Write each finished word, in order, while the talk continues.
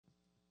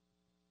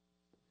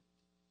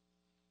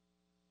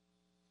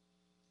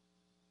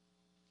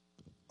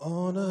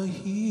On a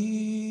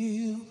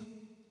hill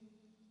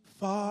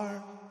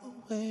far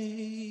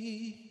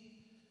away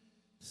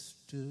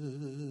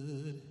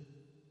stood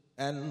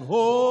an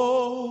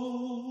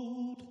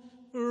old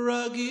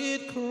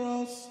rugged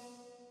cross,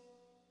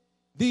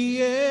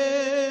 the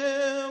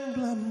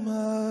emblem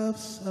of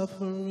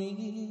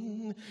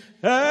suffering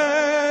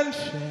and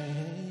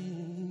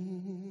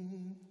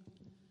shame.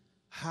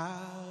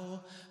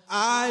 How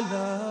I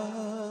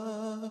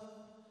love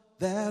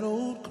that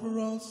old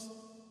cross,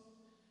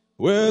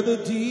 where the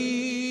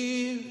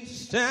dear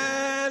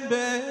stand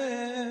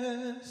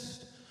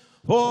best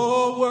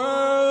for a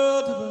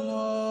world of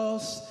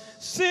lost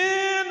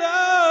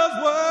sinners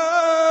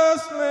were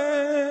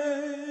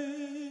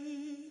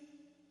slain.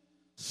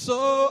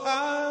 So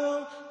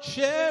I'll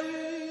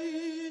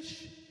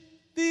cherish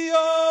the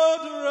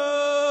old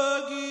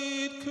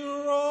rugged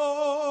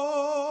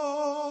cross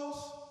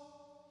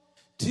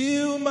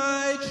till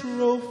my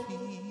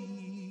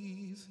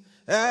trophies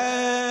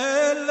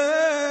at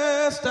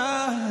last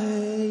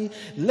I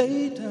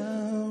lay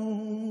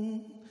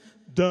down,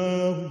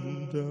 down.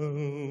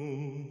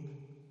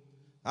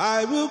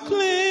 I will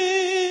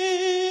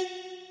cling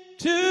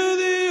to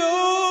the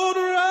old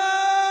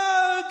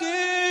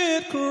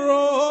rugged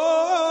cross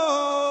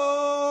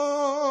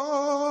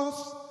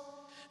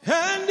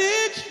and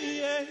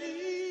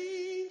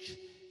exchange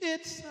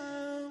it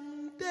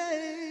someday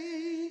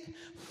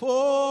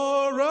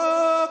for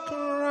a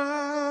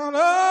crown.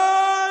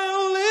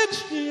 I'll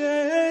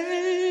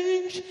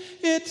exchange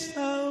it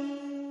someday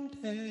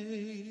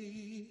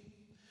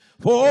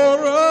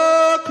for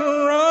a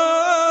crown.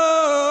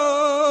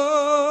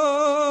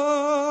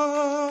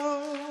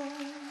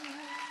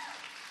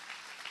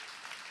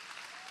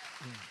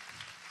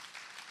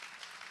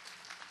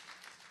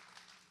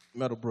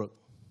 Meadowbrook,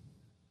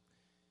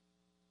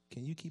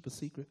 can you keep a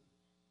secret?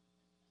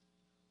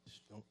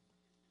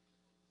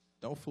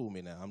 Don't fool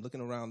me now. I'm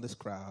looking around this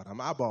crowd. I'm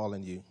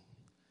eyeballing you.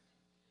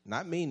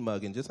 Not mean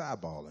mugging, just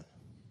eyeballing.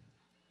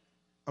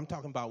 I'm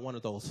talking about one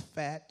of those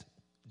fat,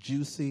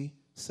 juicy,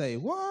 say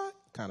what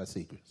kind of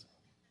secrets.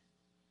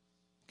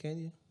 Can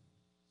you?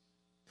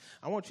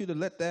 I want you to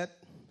let that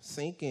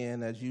sink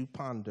in as you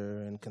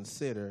ponder and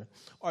consider.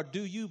 Or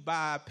do you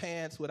buy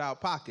pants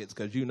without pockets?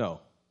 Because you know,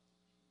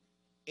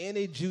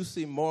 any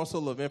juicy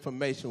morsel of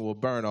information will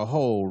burn a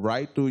hole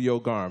right through your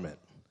garment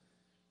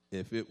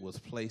if it was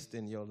placed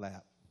in your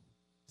lap.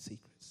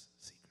 Secrets,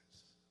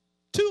 secrets.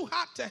 Too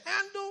hot to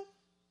handle,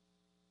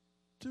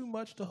 too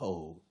much to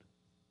hold.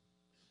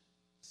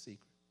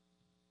 Secret.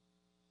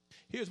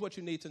 Here's what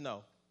you need to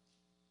know.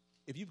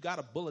 If you've got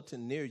a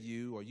bulletin near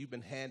you or you've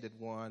been handed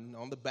one,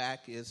 on the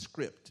back is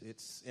script.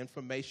 It's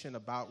information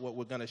about what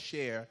we're going to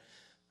share.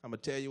 I'm going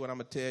to tell you what I'm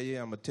going to tell you.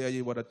 I'm going to tell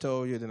you what I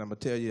told you. Then I'm going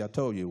to tell you I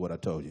told you what I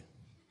told you.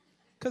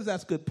 Because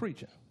that's good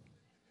preaching.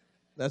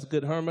 That's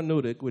good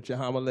hermeneutic with your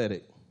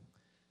homiletic.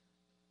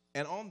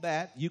 And on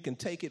that, you can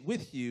take it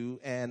with you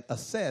and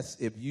assess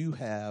if you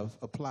have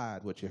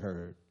applied what you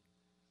heard.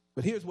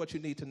 But here's what you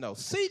need to know.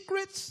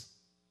 Secrets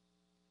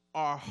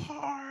are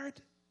hard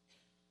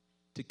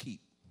to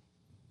keep.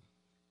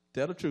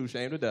 Tell the truth,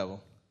 shame the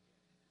devil.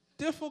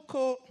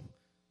 Difficult.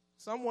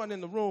 Someone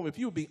in the room, if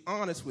you would be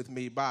honest with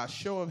me by a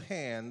show of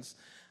hands,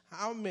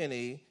 how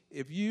many,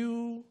 if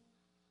you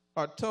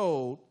are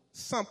told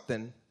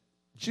something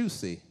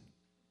juicy,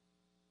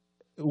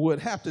 would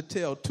have to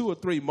tell 2 or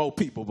 3 more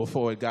people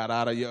before it got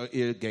out of your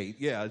ear gate?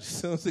 Yeah, as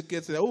soon as it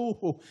gets there,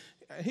 ooh.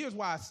 Here's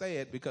why I say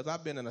it, because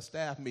I've been in a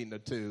staff meeting or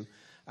two.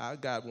 I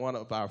got one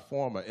of our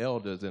former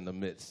elders in the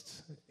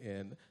midst,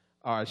 and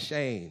our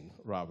Shane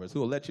Roberts,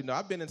 who will let you know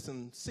I've been in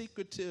some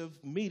secretive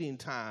meeting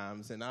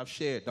times, and I've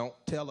shared, don't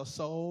tell a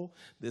soul.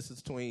 This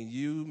is between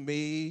you,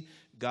 me,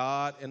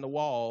 God, and the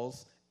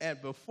walls.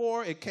 And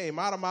before it came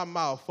out of my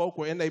mouth, folk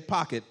were in their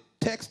pocket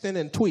texting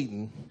and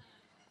tweeting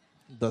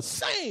the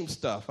same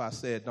stuff I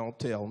said, don't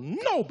tell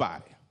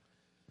nobody.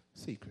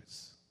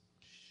 Secrets.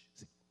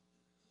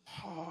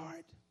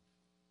 Hard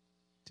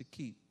to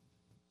keep.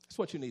 That's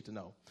what you need to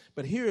know.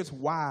 But here's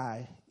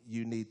why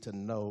you need to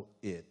know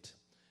it.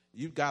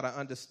 You've got to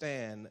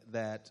understand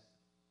that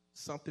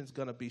something's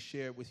going to be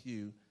shared with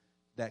you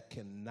that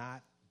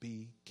cannot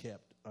be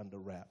kept under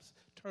wraps.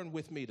 Turn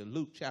with me to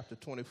Luke chapter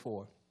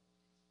 24.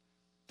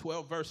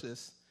 12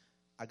 verses.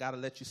 I got to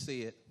let you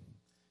see it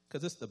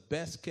because it's the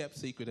best kept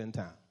secret in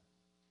town.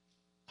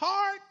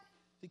 Hard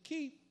to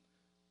keep,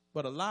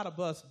 but a lot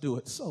of us do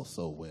it so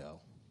well.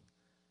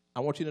 I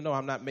want you to know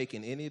I'm not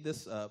making any of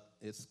this up.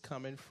 It's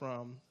coming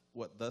from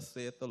what thus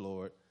saith the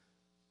Lord.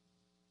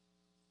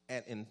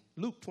 And in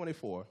Luke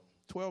 24,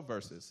 12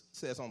 verses, it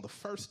says, on the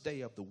first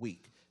day of the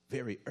week,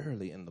 very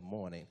early in the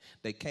morning,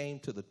 they came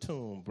to the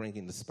tomb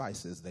bringing the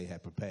spices they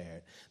had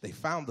prepared. They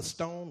found the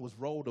stone was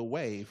rolled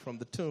away from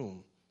the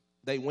tomb.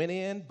 They went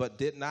in, but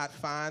did not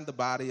find the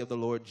body of the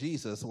Lord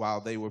Jesus.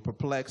 While they were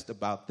perplexed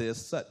about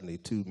this, suddenly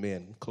 2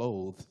 men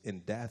clothed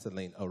in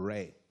dazzling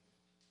array.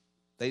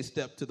 They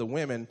stepped to the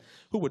women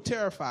who were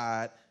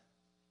terrified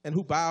and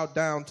who bowed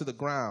down to the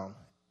ground.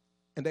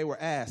 And they were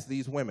asked,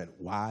 these women,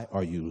 why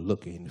are you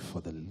looking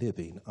for the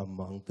living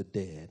among the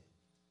dead?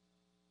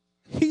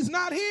 He's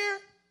not here.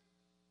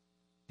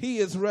 He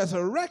is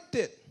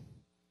resurrected.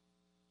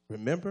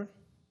 Remember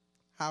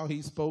how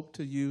he spoke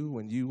to you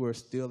when you were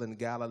still in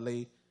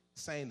Galilee,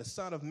 saying the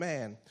Son of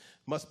Man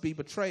must be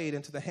betrayed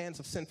into the hands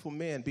of sinful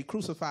men, be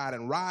crucified,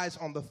 and rise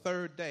on the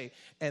third day.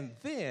 And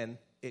then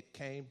it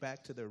came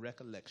back to their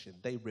recollection.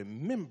 They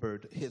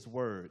remembered his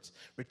words.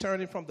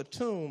 Returning from the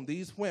tomb,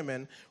 these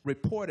women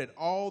reported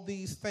all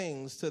these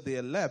things to the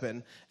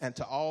 11 and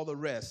to all the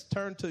rest.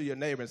 Turn to your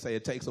neighbor and say,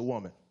 it takes a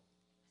woman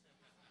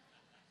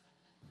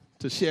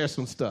to share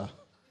some stuff.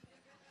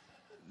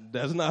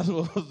 That's not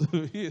supposed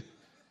to be.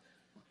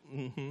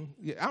 Mm-hmm.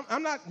 Yeah,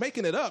 I'm not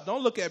making it up.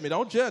 Don't look at me.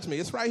 Don't judge me.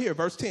 It's right here,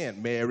 verse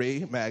 10.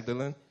 Mary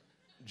Magdalene,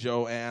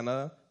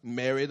 Joanna,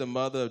 Mary, the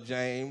mother of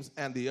James,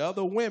 and the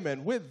other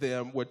women with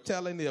them were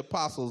telling the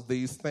apostles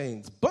these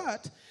things.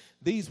 But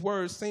these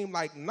words seemed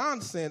like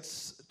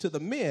nonsense to the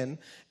men,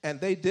 and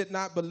they did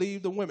not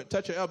believe the women.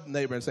 Touch your other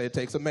neighbor and say, it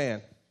takes a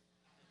man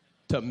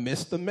to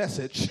miss the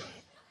message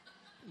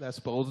that's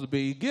supposed to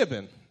be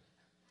given.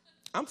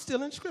 I'm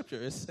still in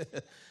Scripture. It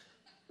said,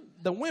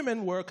 the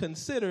women were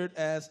considered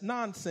as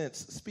nonsense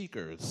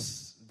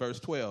speakers. Verse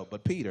 12,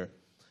 but Peter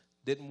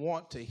didn't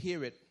want to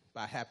hear it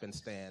by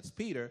happenstance.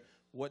 Peter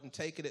wouldn't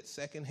take it at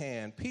second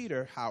hand.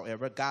 Peter,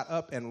 however, got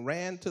up and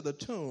ran to the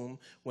tomb.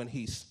 When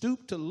he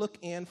stooped to look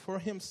in for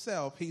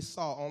himself, he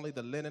saw only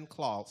the linen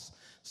cloths.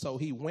 So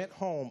he went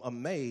home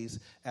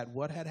amazed at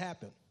what had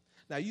happened.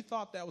 Now, you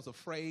thought that was a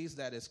phrase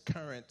that is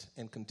current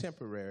and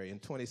contemporary in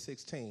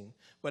 2016,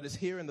 but it's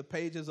here in the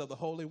pages of the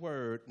Holy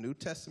Word, New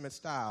Testament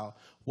style.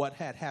 What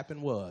had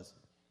happened was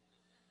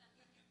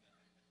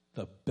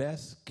the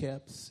best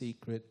kept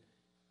secret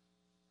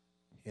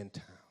in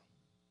town.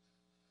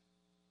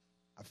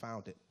 I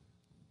found it.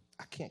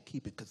 I can't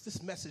keep it because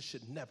this message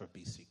should never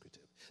be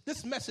secretive.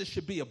 This message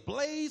should be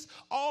ablaze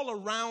all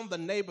around the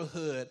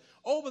neighborhood,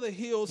 over the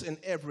hills and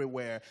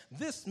everywhere.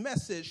 This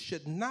message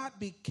should not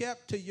be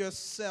kept to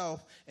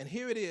yourself. And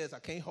here it is. I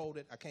can't hold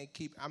it. I can't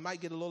keep it. I might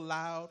get a little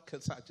loud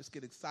because I just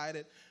get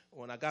excited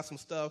when I got some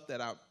stuff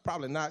that I'm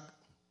probably not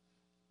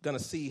going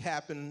to see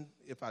happen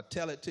if I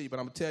tell it to you, but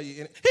I'm going to tell you.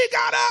 He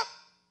got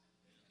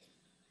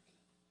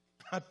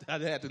up. I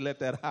had to let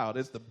that out.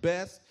 It's the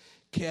best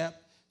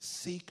kept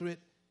secret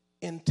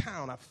in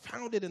town. I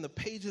found it in the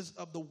pages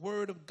of the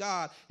Word of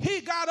God.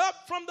 He got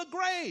up from the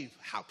grave.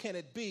 How can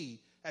it be?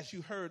 As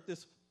you heard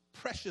this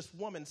precious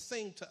woman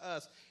sing to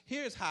us,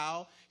 here's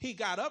how. He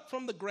got up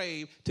from the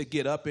grave to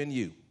get up in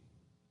you.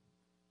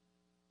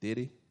 Did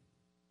he?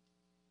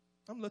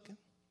 I'm looking,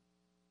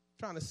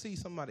 trying to see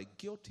somebody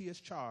guilty as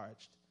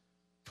charged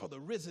for the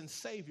risen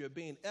Savior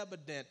being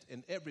evident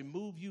in every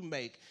move you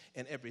make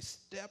and every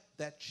step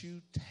that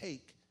you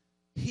take.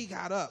 He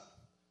got up.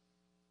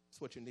 That's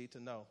what you need to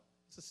know.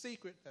 It's a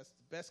secret. That's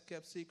the best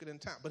kept secret in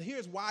town. But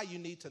here's why you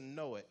need to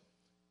know it.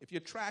 If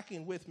you're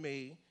tracking with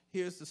me,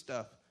 here's the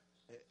stuff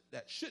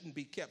that shouldn't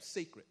be kept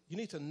secret. You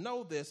need to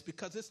know this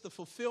because it's the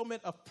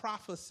fulfillment of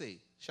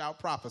prophecy. Shout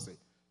prophecy.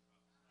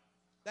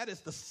 That is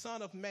the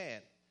Son of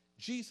Man,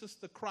 Jesus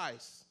the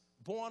Christ,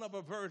 born of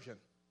a virgin,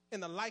 in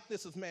the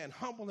likeness of man,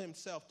 humbled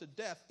himself to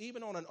death,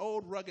 even on an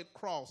old rugged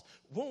cross,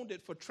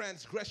 wounded for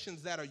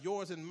transgressions that are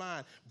yours and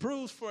mine,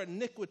 bruised for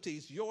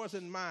iniquities, yours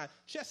and mine.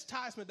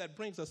 Chastisement that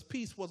brings us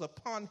peace was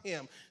upon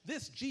him.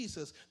 This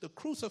Jesus, the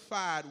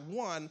crucified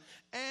one,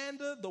 and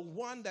the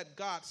one that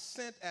God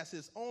sent as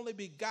his only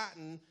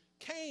begotten,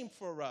 came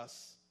for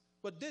us,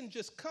 but didn't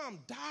just come,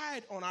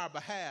 died on our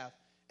behalf.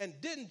 And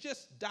didn't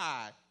just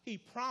die, he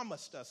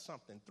promised us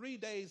something. 3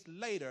 days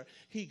later,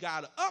 he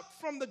got up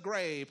from the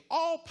grave,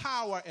 all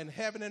power in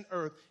heaven and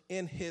earth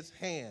in his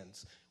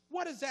hands.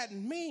 What does that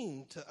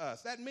mean to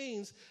us? That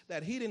means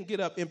that he didn't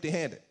get up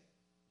empty-handed.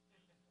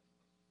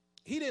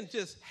 He didn't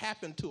just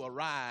happen to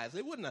arise.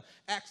 It wasn't an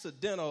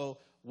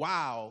accidental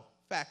wow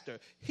factor.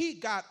 He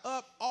got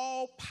up,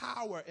 all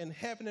power in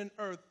heaven and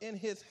earth in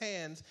his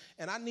hands.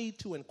 And I need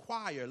to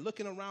inquire,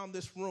 looking around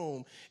this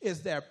room,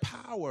 is there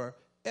power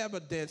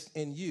evidenced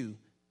in you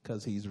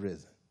because he's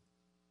risen?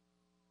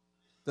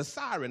 The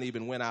siren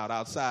even went out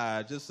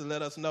outside just to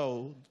let us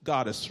know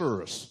God is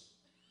for us.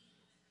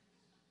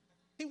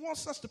 He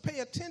wants us to pay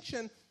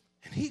attention,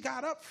 and he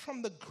got up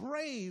from the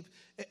grave,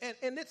 and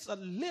it's a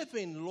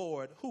living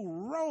Lord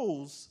who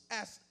rose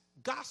as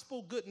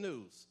gospel good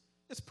news.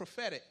 It's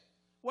prophetic.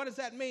 What does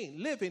that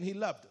mean? Living, he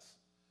loved us.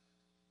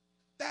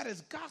 That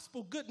is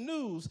gospel good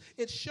news.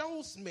 It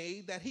shows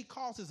me that he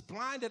causes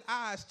blinded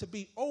eyes to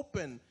be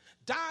open.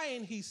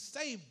 Dying, he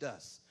saved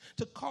us.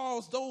 To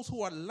cause those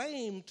who are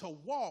lame to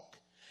walk.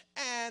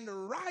 And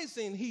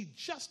rising, he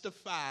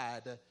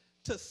justified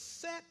to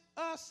set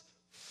us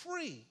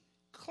free,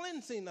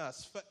 cleansing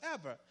us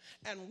forever.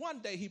 And one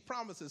day he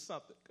promises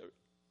something.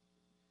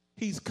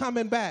 He's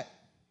coming back.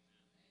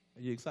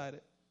 Are you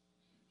excited?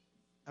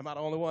 Am I the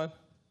only one?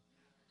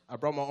 I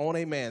brought my own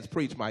amens.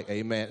 Preach, Mike.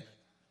 Amen.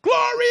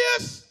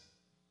 Glorious.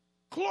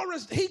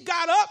 Glorious. He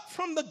got up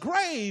from the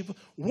grave.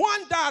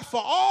 One died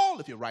for all,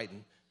 if you're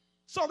writing,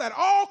 so that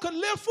all could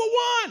live for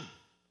one.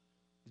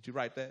 Did you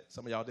write that?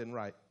 Some of y'all didn't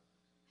write.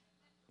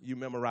 You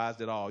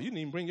memorized it all. You didn't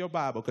even bring your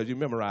Bible because you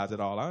memorized it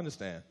all. I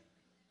understand.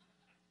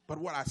 But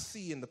what I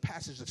see in the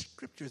passage of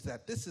Scripture is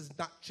that this is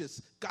not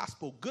just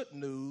gospel good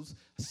news.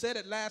 I said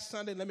it last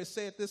Sunday. Let me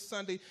say it this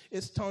Sunday.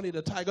 It's Tony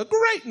the Tiger.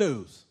 Great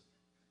news.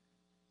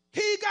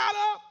 He got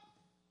up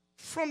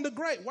from the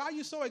grave. Why are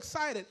you so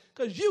excited?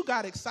 Because you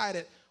got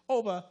excited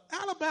over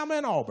Alabama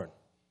and Auburn.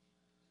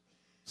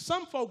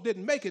 Some folk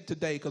didn't make it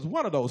today because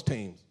one of those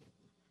teams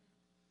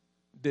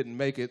didn't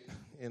make it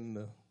in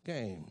the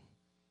game.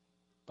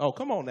 Oh,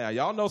 come on now.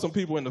 Y'all know some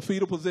people in the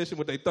fetal position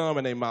with their thumb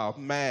in their mouth,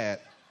 mad.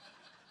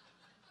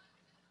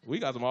 We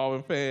got some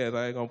Auburn fans.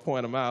 I ain't going to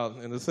point them out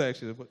in the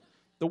section. But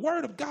the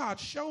Word of God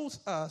shows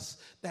us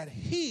that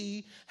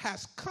he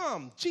has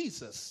come,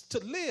 Jesus, to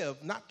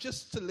live, not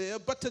just to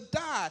live, but to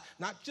die.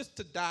 Not just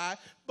to die,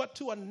 but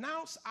to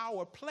announce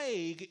our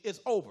plague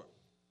is over.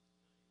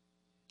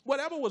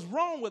 Whatever was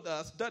wrong with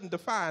us doesn't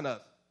define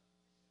us.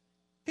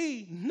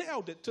 He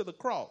nailed it to the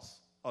cross.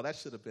 Oh, that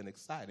should have been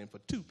exciting for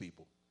two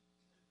people.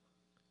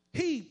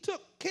 He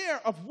took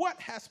care of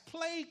what has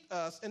plagued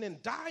us, and in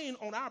dying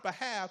on our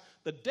behalf,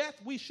 the death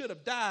we should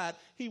have died,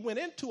 he went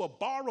into a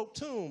borrowed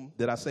tomb.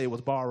 Did I say it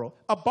was borrowed?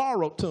 A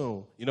borrowed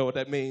tomb. You know what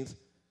that means?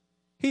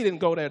 He didn't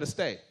go there to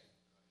stay.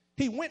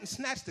 He went and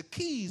snatched the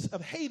keys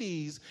of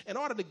Hades in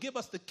order to give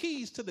us the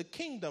keys to the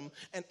kingdom,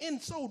 and in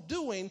so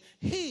doing,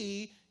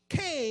 he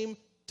came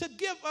to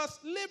give us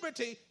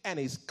liberty, and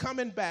he's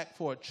coming back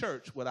for a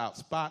church without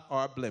spot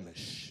or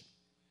blemish.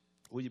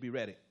 Will you be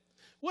ready?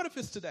 What if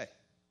it's today?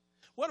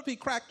 What if he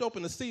cracked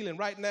open the ceiling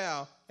right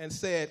now and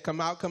said, come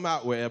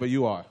out, wherever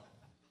you are?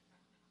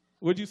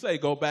 Would you say,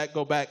 go back,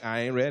 I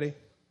ain't ready?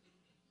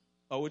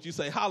 Or would you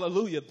say,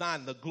 hallelujah,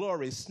 thine the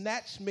glory,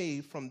 snatch me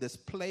from this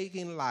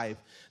plaguing life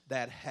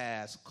that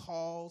has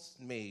caused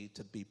me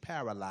to be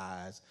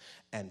paralyzed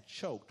and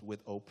choked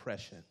with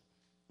oppression?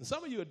 And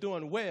some of you are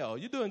doing well.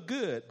 You're doing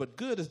good, but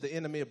good is the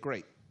enemy of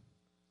great.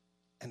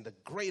 And the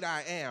great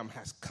I am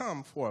has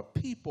come for a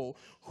people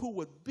who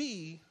would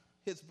be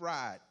his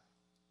bride.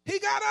 He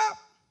got up.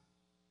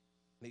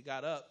 And he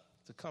got up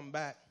to come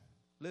back.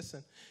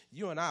 Listen,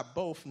 you and I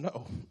both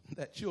know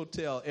that you'll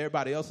tell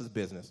everybody else's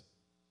business.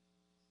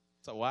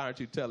 So why aren't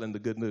you telling the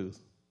good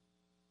news?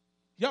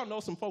 Y'all know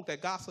some folk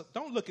that gossip.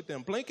 Don't look at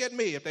them. Blink at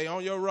me if they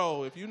on your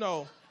road. If you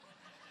know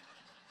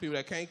people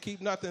that can't keep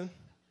nothing,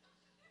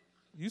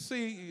 you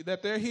see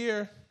that they're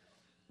here,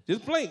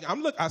 just blink.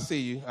 I see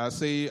you. I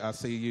see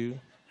you.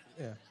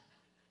 Yeah.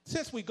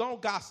 Since we gonna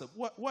gossip,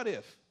 what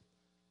if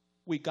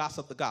we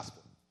gossip the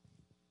gospel?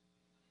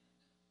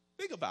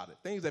 Think about it.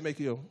 Things that make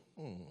you,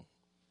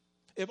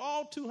 If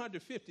all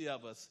 250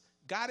 of us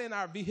got in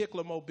our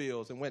vehicular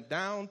mobiles and went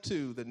down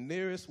to the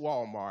nearest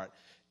Walmart,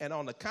 and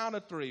on the count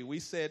of three, we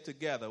said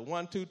together,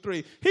 1, 2,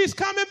 3, he's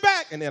coming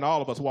back, and then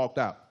all of us walked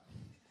out.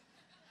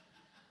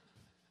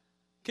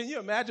 Can you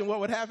imagine what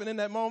would happen in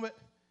that moment?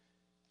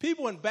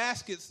 People in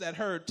baskets that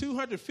heard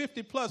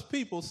 250 plus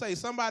people say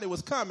somebody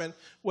was coming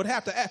would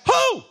have to ask,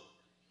 who?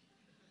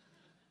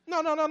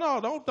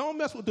 No. Don't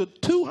mess with the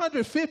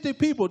 250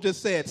 people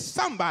just said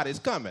somebody's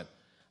coming.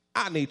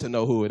 I need to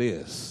know who it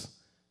is,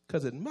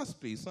 because it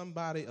must be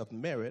somebody of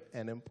merit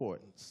and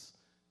importance.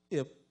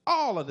 If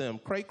all of them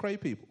cray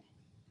people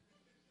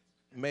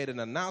made an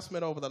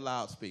announcement over the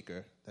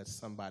loudspeaker that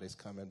somebody's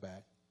coming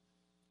back,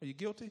 are you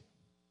guilty?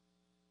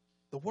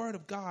 The Word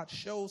of God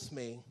shows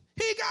me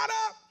he got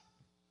up.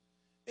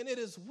 And it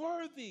is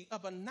worthy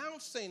of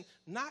announcing,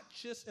 not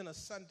just in a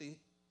Sunday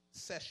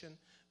session,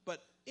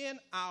 but in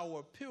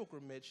our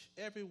pilgrimage,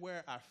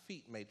 everywhere our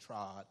feet may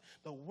trod.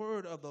 The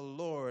word of the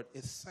Lord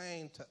is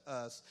saying to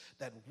us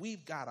that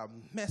we've got a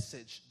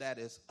message that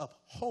is of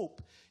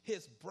hope.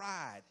 His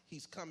bride,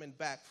 he's coming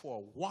back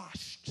for,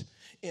 washed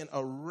in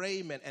a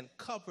raiment and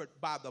covered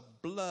by the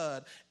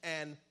blood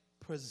and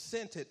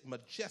presented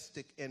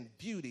majestic in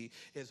beauty,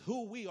 is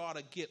who we ought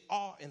to get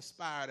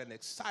awe-inspired and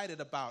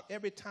excited about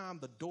every time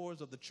the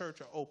doors of the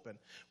church are open.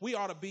 We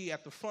ought to be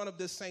at the front of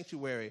this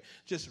sanctuary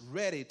just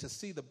ready to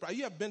see the bride.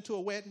 You ever been to a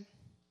wedding?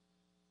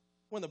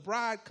 When the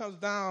bride comes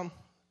down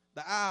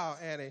the aisle,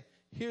 Annie,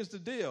 here's the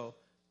deal.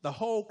 The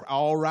whole crowd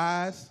all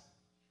rise,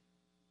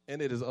 and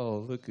it is,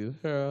 oh, look at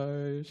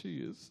her. She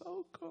is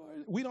so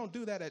gorgeous. We don't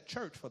do that at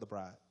church for the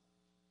bride.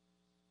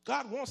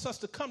 God wants us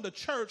to come to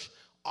church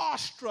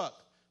awestruck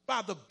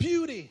by the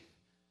beauty,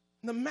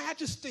 the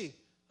majesty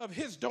of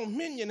his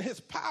dominion, his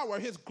power,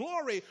 his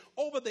glory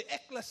over the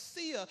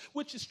ecclesia,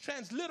 which is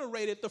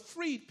transliterated the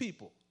freed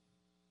people.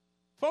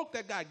 Folk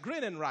that got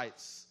grinning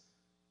rights,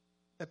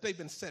 that they've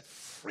been set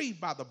free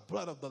by the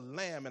blood of the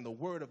Lamb and the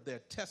word of their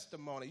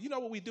testimony. You know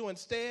what we do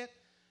instead?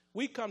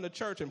 We come to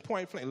church and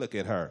point blank, look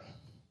at her.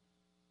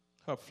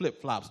 Her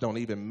flip-flops don't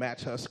even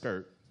match her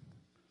skirt.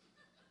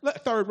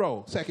 Third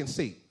row, second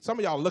seat. Some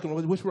of y'all looking,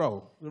 which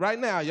row? Right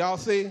now, y'all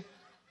see?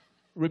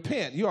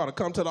 Repent. You ought to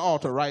come to the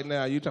altar right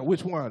now. You tell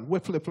which one?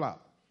 What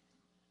flip-flop?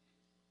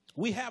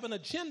 We have an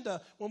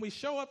agenda. When we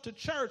show up to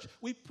church,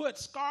 we put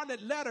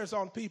scarlet letters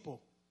on people.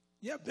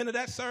 You ever been to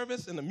that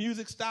service and the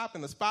music stopped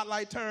and the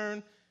spotlight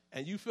turned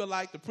and you feel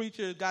like the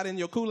preacher got in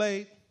your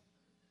Kool-Aid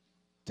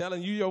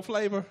telling you your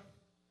flavor?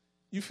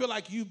 You feel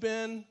like you've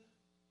been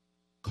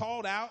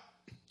called out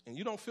and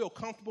you don't feel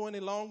comfortable any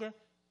longer.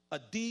 A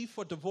D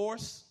for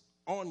divorce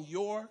on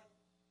your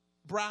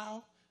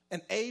brow.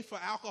 An A for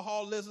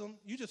alcoholism.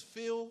 You just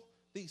feel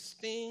these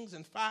stings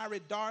and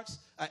fiery darts.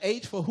 An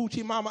H for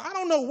hoochie mama. I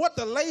don't know what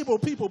the label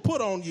people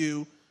put on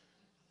you,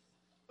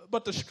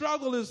 but the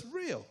struggle is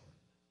real.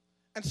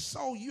 And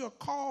so you're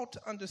called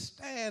to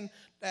understand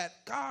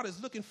that God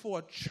is looking for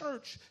a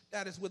church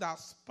that is without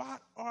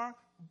spot or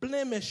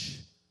blemish.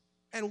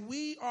 And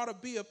we ought to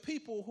be a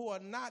people who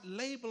are not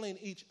labeling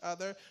each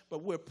other,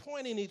 but we're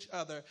pointing each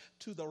other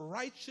to the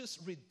righteous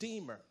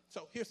Redeemer.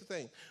 So here's the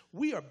thing.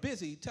 We are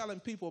busy telling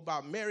people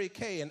about Mary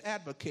Kay and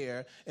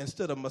Advocare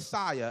instead of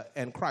Messiah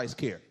and Christ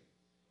Care.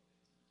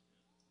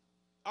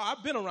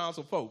 I've been around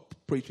some folk,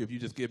 preacher, if you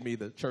just give me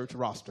the church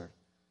roster.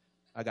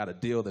 I got a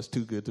deal that's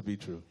too good to be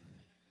true.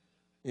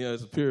 You know,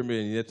 it's a pyramid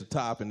and you're at the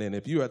top, and then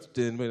if you're at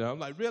the end, I'm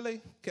like,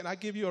 really? Can I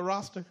give you a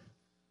roster?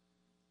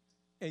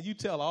 And you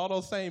tell all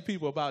those same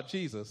people about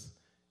Jesus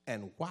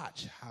and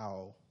watch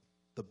how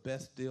the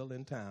best deal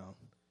in town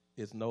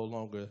is no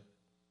longer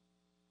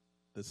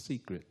the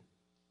secret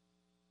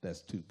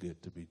that's too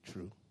good to be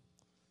true.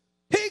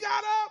 He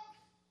got up,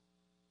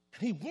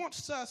 and he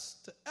wants us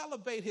to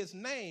elevate his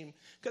name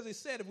because he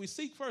said if we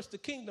seek first the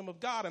kingdom of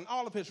God and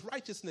all of his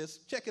righteousness,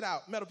 check it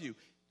out,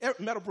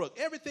 Meadowbrook,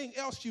 everything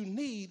else you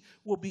need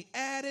will be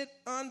added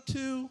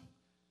unto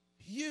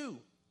you.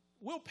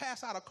 We'll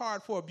pass out a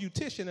card for a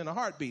beautician in a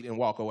heartbeat and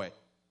walk away.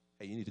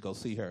 Hey, you need to go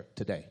see her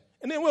today.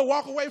 And then we'll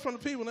walk away from the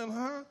people and,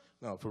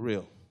 No, for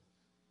real.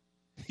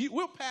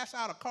 We'll pass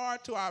out a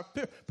card to our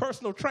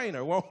personal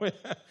trainer, won't we?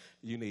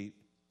 You need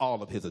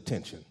all of his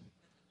attention.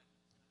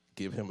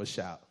 Give him a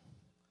shout.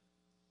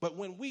 But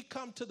when we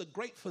come to the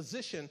great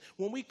physician,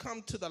 when we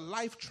come to the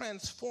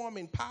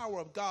life-transforming power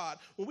of God,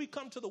 when we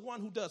come to the one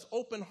who does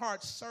open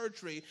heart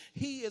surgery,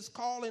 he is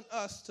calling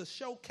us to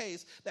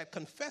showcase that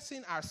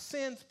confessing our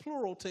sins,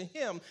 plural, to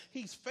him,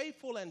 he's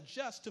faithful and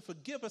just to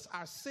forgive us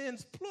our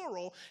sins,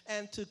 plural,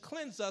 and to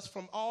cleanse us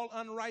from all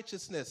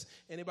unrighteousness.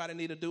 Anybody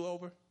need a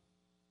do-over?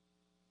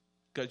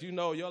 Because you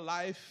know your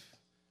life,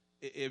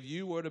 if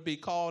you were to be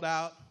called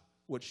out,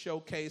 would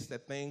showcase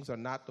that things are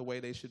not the way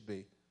they should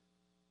be.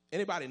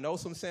 Anybody know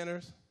some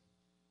sinners?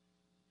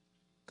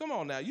 Come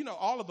on now. You know,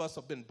 all of us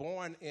have been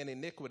born in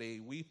iniquity.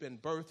 We've been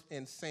birthed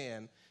in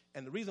sin.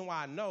 And the reason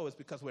why I know is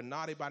because we're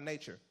naughty by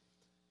nature.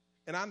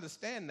 And I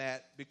understand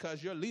that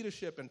because your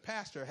leadership and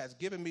pastor has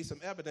given me some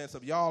evidence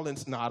of y'all.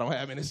 No, I don't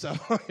have any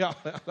stuff.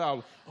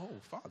 Oh,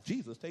 Father,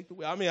 Jesus, take the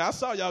wheel. I mean, I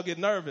saw y'all get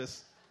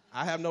nervous.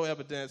 I have no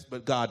evidence,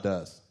 but God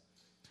does.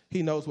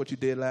 He knows what you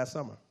did last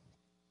summer.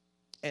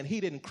 And he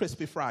didn't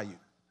crispy fry you.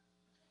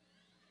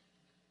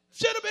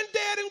 Should have been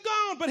dead and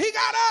gone, but he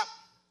got up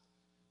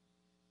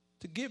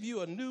to give you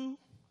a new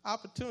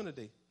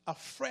opportunity, a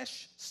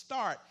fresh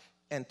start.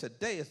 And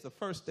today is the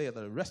first day of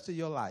the rest of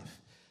your life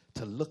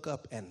to look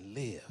up and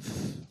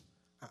live.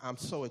 I'm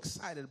so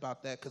excited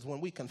about that because when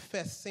we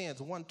confess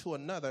sins one to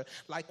another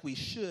like we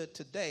should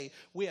today,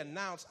 we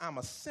announce I'm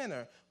a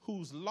sinner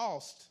who's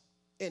lost,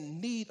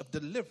 in need of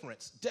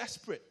deliverance,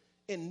 desperate,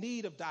 in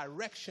need of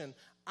direction.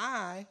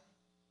 I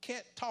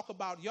can't talk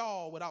about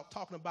y'all without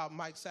talking about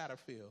Mike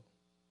Satterfield.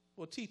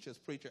 Well, teach us,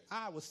 preacher.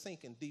 I was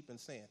sinking deep in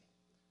sin.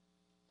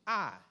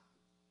 I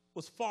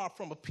was far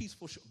from a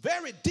peaceful shore,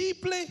 very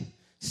deeply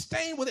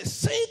stained with it,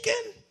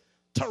 sinking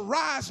to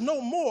rise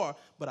no more.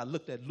 But I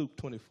looked at Luke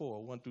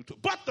 24, 1-2.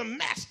 But the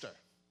master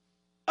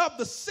of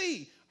the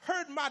sea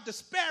heard my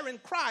despairing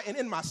cry, and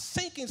in my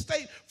sinking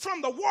state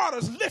from the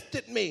waters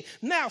lifted me.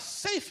 Now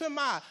safe am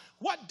I.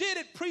 What did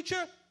it,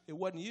 preacher? It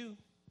wasn't you.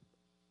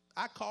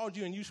 I called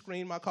you and you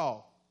screened my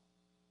call.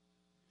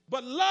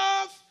 But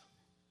love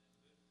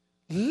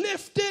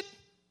lifted,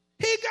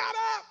 he got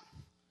up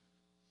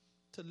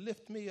to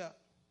lift me up.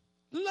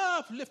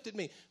 Love lifted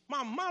me.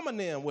 My mama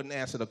then wouldn't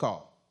answer the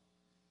call.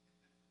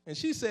 And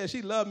she said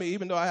she loved me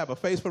even though I have a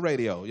face for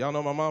radio. Y'all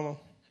know my mama?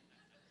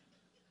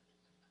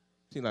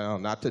 She's like, oh,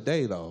 not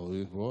today,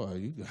 though. Boy,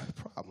 you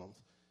got problems.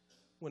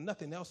 When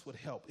nothing else would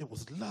help, it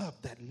was love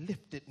that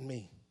lifted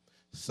me.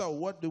 So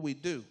what do we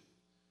do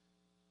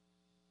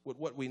with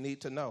what we need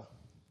to know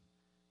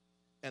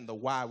and the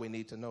why we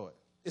need to know it?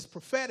 It's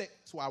prophetic.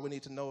 That's why we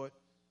need to know it.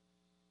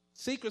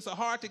 Secrets are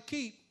hard to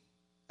keep.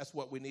 That's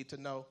what we need to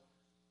know.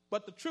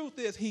 But the truth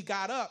is he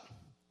got up.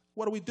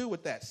 What do we do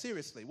with that?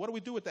 Seriously. What do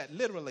we do with that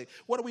literally?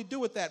 What do we do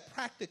with that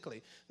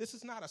practically? This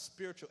is not a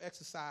spiritual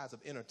exercise of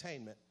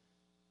entertainment.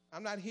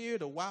 I'm not here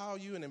to wow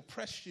you and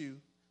impress you.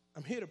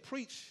 I'm here to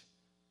preach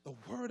the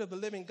word of the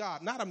living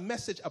God. Not a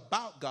message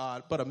about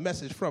God, but a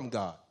message from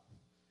God.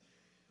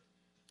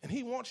 And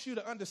he wants you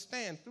to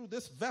understand through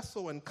this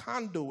vessel and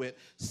conduit,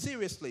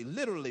 seriously,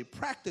 literally,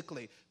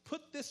 practically,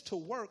 put this to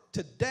work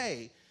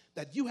today,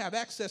 that you have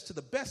access to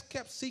the best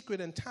kept secret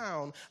in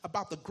town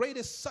about the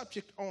greatest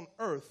subject on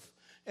earth.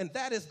 And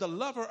that is the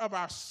lover of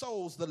our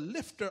souls, the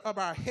lifter of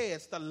our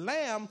heads, the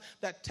lamb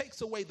that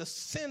takes away the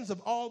sins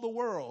of all the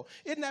world.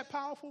 Isn't that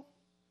powerful?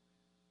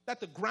 That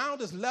the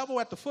ground is level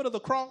at the foot of the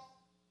cross?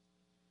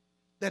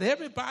 That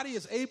everybody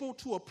is able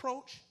to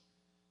approach?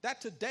 That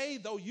today,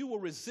 though you will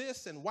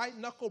resist and white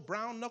knuckle,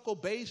 brown knuckle,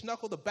 beige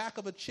knuckle the back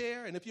of a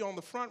chair, and if you're on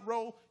the front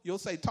row, you'll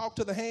say, talk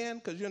to the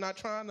hand because you're not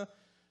trying to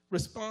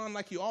respond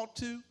like you ought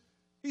to.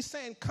 He's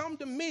saying, come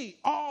to me,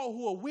 all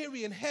who are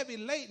weary and heavy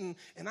laden,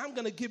 and I'm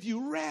going to give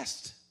you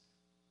rest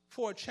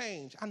for a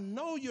change. I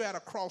know you're at a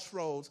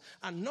crossroads.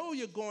 I know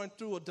you're going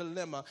through a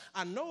dilemma.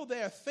 I know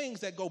there are things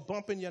that go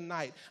bump in your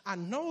night. I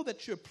know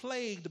that you're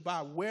plagued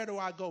by where do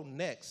I go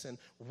next and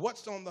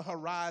what's on the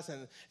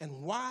horizon and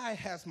why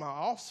has my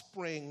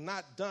offspring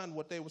not done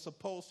what they were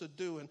supposed to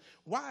do and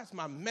why is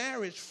my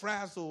marriage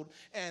frazzled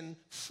and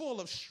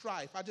full of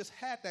strife. I just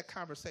had that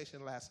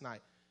conversation last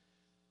night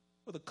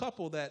with a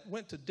couple that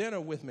went to dinner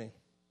with me.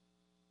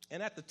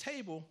 And at the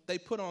table, they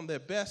put on their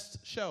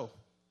best show.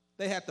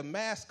 They had the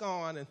mask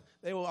on, and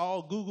they were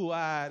all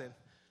Google-eyed, and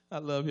I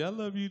love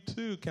you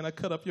too. Can I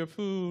cut up your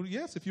food?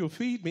 Yes, if you'll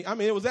feed me. I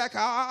mean, it was that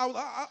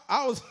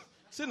I was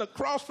sitting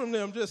across from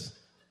them just,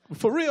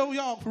 for real,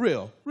 y'all, for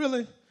real,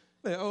 really?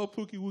 They, oh,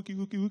 pookie, wookie,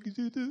 wookie, wookie,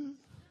 doo-doo.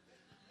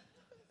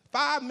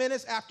 5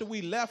 minutes after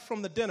we left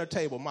from the dinner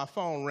table, my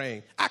phone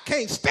rang. I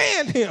can't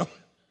stand him.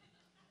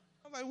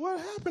 I'm like, what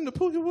happened to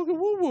Pookie, wookie,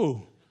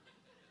 woo-woo?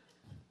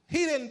 He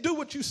didn't do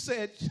what you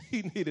said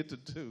he needed to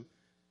do.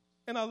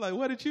 And I was like,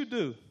 what did you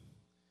do?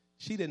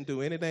 She didn't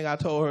do anything I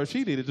told her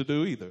she needed to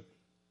do either.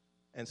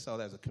 And so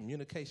there's a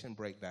communication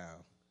breakdown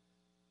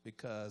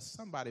because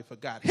somebody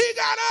forgot. He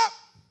got up!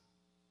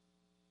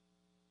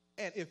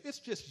 And if it's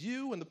just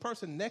you and the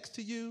person next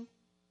to you,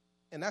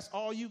 and that's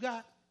all you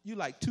got, you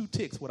like 2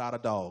 ticks without a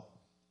dog.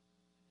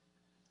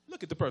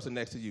 Look at the person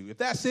next to you. If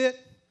that's it,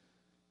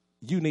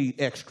 you need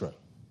extra.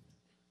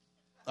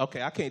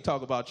 Okay, I can't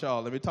talk about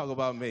y'all. Let me talk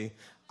about me.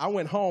 I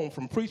went home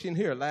from preaching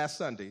here last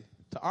Sunday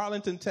to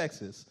Arlington,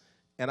 Texas,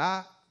 and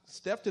I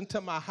stepped into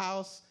my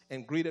house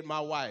and greeted my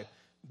wife.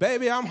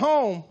 Baby, I'm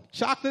home.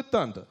 Chocolate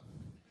thunder.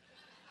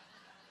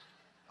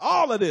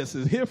 All of this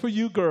is here for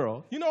you,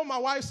 girl. You know what my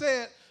wife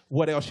said?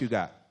 What else you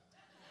got?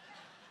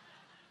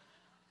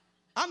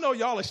 I know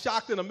y'all are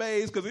shocked and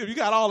amazed because if you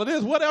got all of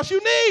this, what else you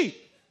need?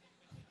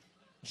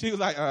 She was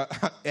like,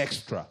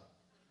 extra.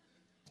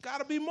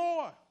 Got to be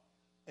more.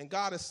 And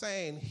God is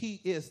saying he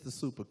is the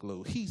super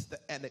glue. He's the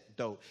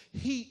anecdote.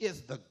 He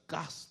is the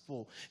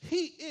gospel.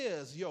 He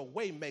is your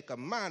way maker,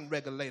 mind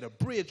regulator,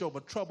 bridge over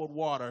troubled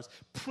waters,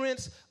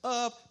 Prince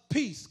of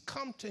Peace.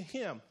 Come to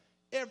him,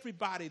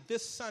 everybody,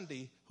 this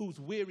Sunday who's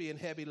weary and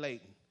heavy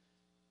laden.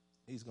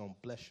 He's going to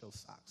bless your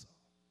socks off.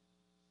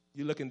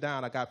 You're looking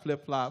down, I got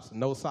flip-flops,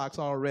 no socks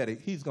already.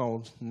 He's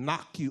going to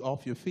knock you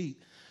off your feet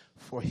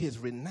for his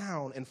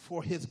renown and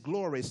for his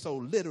glory. So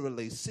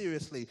literally,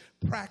 seriously,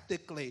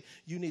 practically,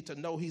 you need to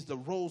know he's the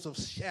rose of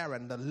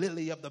Sharon, the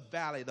lily of the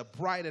valley, the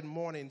bright and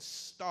morning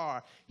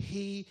star.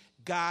 He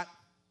got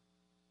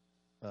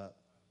up.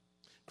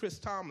 Chris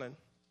Tomlin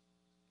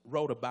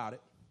wrote about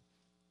it,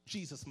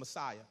 Jesus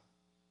Messiah.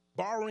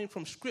 Borrowing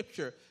from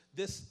Scripture,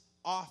 this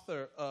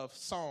author of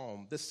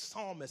Psalm, this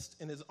psalmist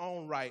in his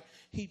own right,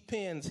 he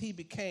pens, he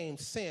became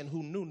sin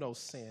who knew no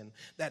sin,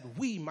 that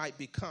we might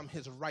become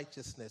his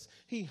righteousness.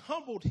 He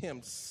humbled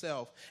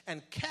himself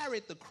and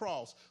carried the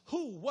cross.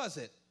 Who was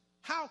it?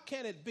 How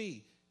can it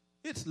be?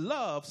 It's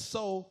love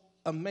so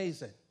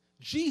amazing.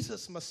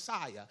 Jesus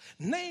Messiah,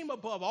 name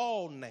above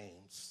all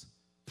names,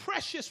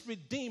 precious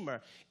Redeemer,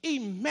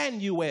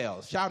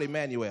 Emmanuel. Shout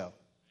Emmanuel.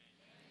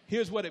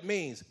 Here's what it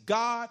means.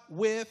 God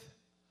with,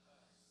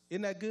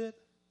 isn't that good?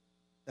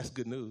 That's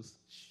good news.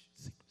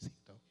 Secret,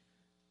 though.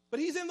 But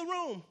he's in the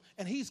room,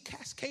 and he's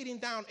cascading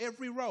down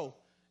every row,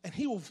 and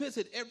he will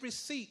visit every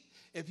seat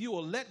if you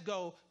will let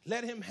go,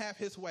 let him have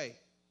his way.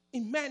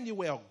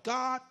 Emmanuel,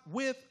 God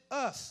with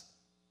us.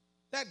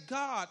 That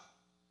God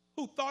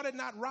who thought it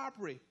not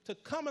robbery to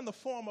come in the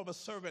form of a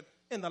servant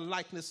in the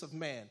likeness of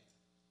man.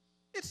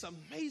 It's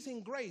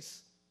amazing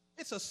grace.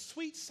 It's a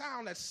sweet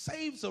sound that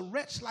saves a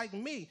wretch like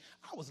me.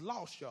 I was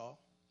lost, y'all,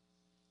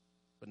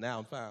 but now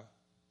I'm found.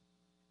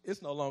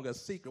 It's no longer a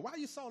secret. Why are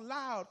you so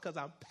loud? Because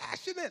I'm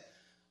passionate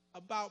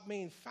about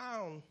being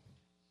found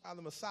by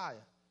the Messiah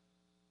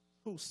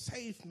who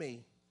saved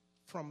me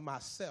from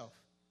myself.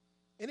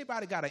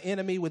 Anybody got an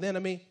enemy with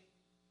enemy?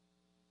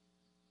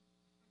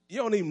 You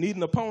don't even need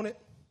an opponent.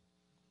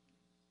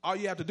 All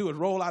you have to do is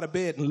roll out of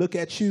bed and look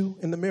at you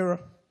in the mirror,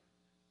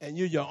 and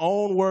you're your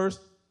own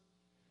worst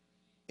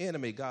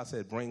enemy. God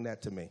said, bring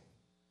that to me,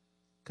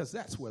 because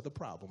that's where the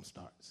problem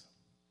starts.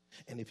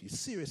 And if you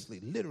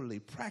seriously, literally,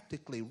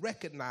 practically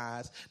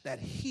recognize that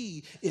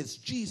he is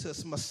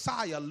Jesus,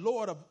 Messiah,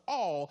 Lord of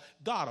all,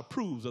 God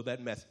approves of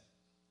that message.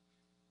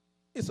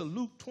 It's a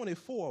Luke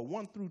 24,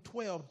 1 through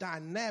 12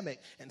 dynamic.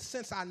 And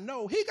since I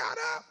know he got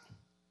up,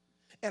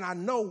 and I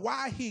know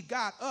why he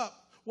got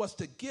up was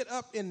to get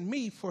up in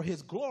me for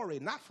his glory,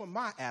 not for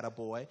my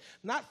attaboy,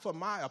 not for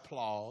my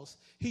applause.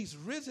 He's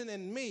risen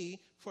in me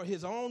for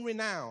his own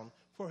renown,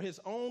 for his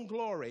own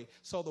glory,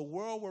 so the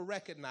world will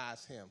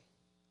recognize him.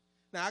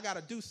 Now, I got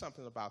to do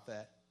something about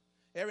that.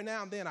 Every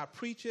now and then I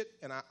preach it,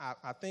 and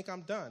I think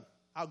I'm done.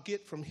 I'll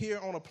get from here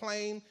on a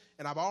plane,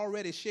 and I've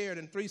already shared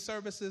in 3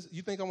 services.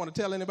 You think I want to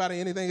tell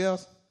anybody anything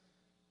else?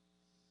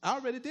 I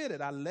already did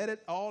it. I let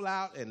it all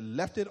out and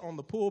left it on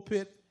the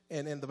pulpit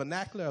and in the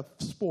vernacular of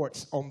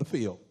sports on the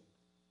field.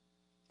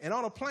 And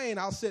on a plane,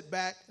 I'll sit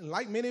back, and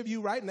like many of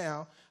you right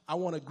now, I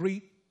want to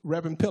greet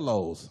Reverend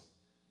Pillows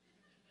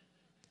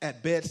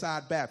at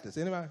Bedside Baptist.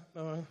 Anybody?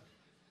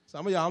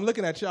 Some of y'all, I'm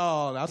looking at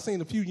y'all, I've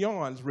seen a few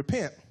yawns.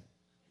 Repent.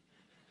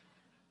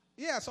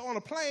 Yeah, so on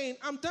a plane,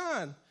 I'm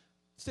done.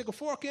 Stick a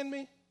fork in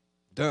me,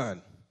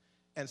 done.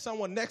 And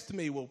someone next to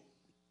me will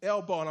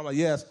elbow, and I'm like,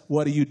 yes,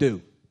 what do you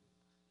do?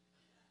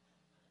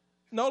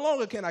 No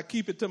longer can I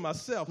keep it to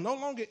myself. No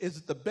longer is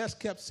it the best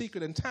kept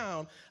secret in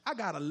town. I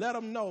got to let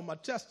them know my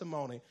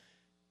testimony.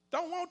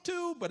 Don't want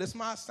to, but it's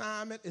my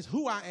assignment. It's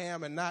who I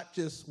am and not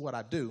just what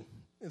I do.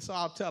 And so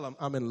I'll tell them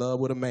I'm in love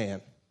with a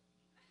man.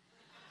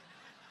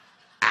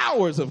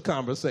 Hours of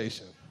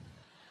conversation.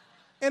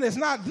 And it's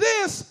not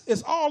this.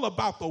 It's all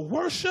about the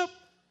worship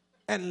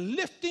and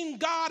lifting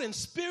God in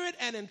spirit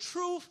and in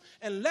truth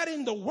and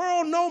letting the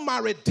world know my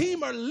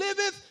Redeemer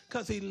liveth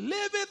because he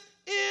liveth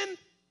in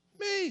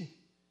me.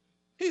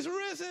 He's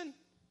risen.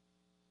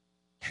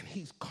 And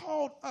he's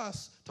called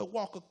us to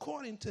walk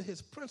according to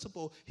his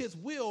principle, his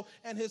will,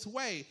 and his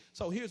way.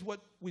 So here's what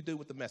we do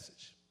with the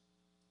message.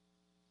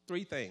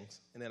 3 things,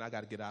 and then I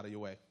got to get out of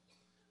your way.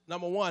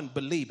 Number 1,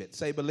 believe it.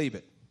 Say believe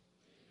it.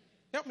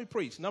 Help me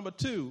preach. Number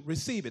 2,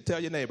 receive it. Tell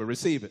your neighbor,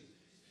 receive it.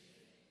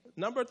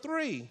 Number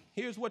 3,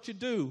 here's what you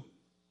do.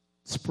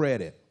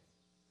 Spread it.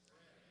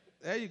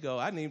 There you go.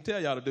 I didn't even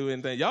tell y'all to do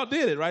anything. Y'all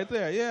did it right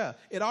there. Yeah.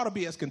 It ought to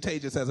be as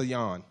contagious as a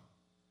yawn.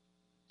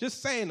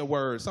 Just saying the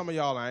word. Some of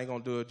y'all, I ain't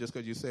going to do it just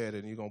because you said it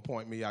and you're going to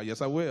point me out.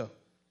 Yes, I will.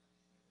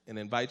 And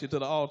invite you to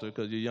the altar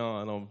because you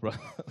yawn on brother.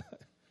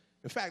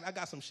 In fact, I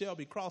got some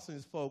Shelby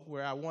Crossings folk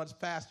where I once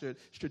pastored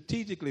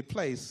strategically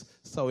placed,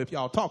 so if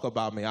y'all talk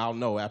about me, I'll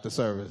know after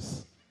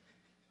service.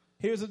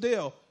 Here's the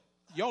deal.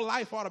 Your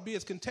life ought to be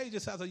as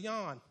contagious as a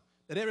yawn,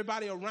 that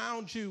everybody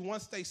around you,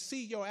 once they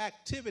see your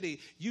activity,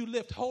 you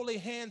lift holy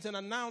hands and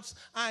announce,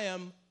 I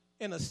am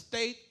in a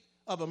state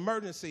of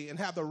emergency and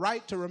have the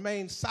right to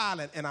remain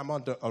silent, and I'm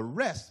under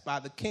arrest by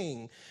the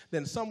king.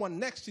 Then someone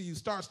next to you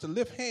starts to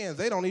lift hands.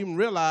 They don't even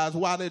realize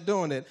why they're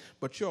doing it,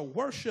 but your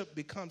worship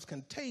becomes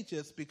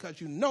contagious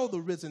because you know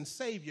the risen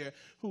Savior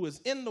who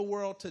is in the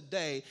world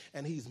today,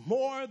 and he's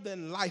more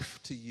than life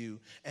to you.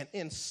 And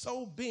in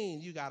so being,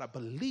 you got to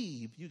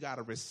believe, you got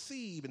to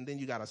receive, and then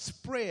you got to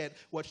spread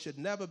what should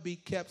never be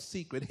kept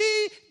secret.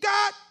 He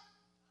got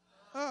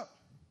up.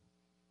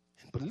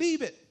 And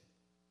believe it.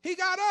 He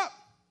got up.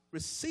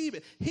 Receive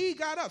it. He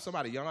got up.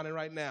 Somebody yawning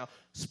right now.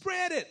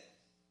 Spread it.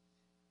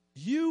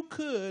 You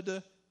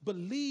could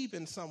believe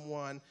in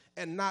someone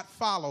and not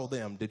follow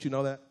them. Did you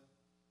know that?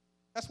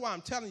 That's why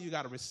I'm telling you, you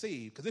got to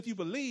receive. Because if you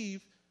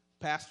believe,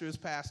 pastor is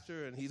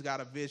pastor and he's got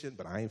a vision,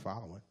 but I ain't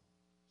following.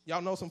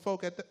 Y'all know some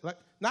folk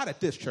not at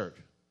this church,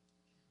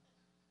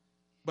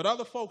 but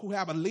other folk who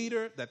have a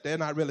leader that they're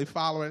not really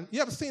following.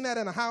 You ever seen that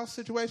in a house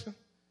situation?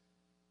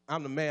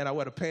 I'm the man, I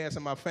wear the pants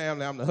in my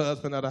family, I'm the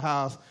husband of the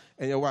house,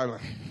 and your wife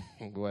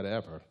like,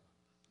 whatever.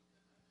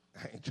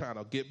 I ain't trying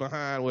to get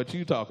behind what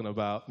you talking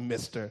about,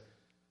 mister.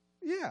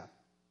 Yeah.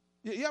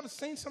 You ever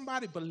seen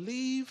somebody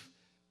believe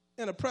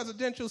in a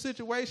presidential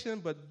situation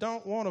but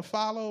don't want to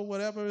follow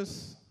whatever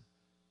is?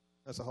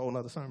 That's a whole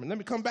other sermon. Let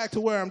me come back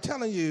to where I'm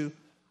telling you,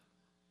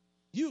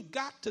 you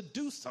got to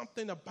do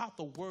something about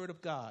the word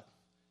of God.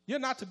 You're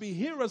not to be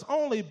hearers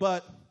only,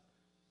 but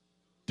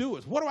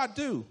doers. What do I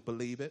do?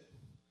 Believe it.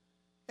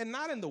 And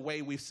not in the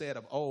way we've said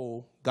of,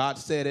 oh, God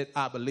said it,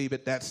 I believe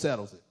it, that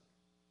settles it.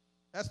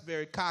 That's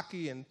very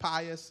cocky and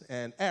pious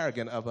and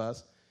arrogant of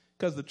us,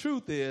 because the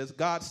truth is,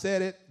 God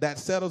said it, that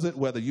settles it,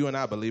 whether you and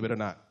I believe it or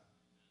not.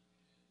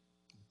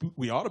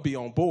 We ought to be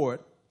on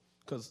board,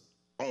 because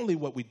only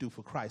what we do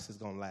for Christ is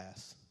going to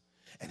last.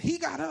 And he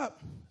got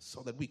up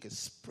so that we could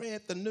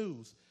spread the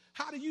news.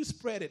 How do you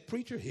spread it,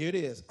 preacher? Here it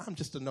is. I'm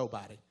just a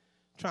nobody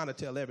trying to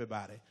tell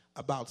everybody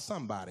about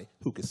somebody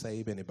who could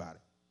save anybody.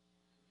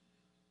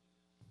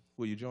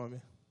 Will you join me?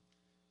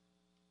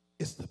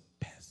 It's the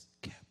best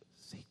kept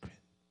secret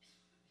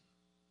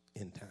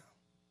in town.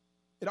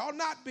 It ought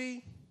not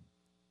be,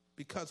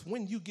 because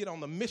when you get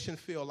on the mission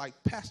field like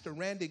Pastor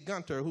Randy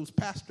Gunter, who's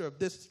pastor of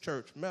this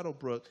church,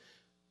 Meadowbrook,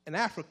 in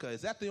Africa,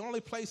 is that the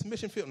only place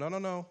mission field?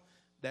 No.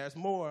 There's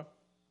more.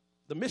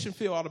 The mission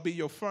field ought to be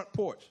your front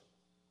porch.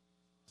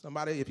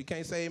 Somebody, if you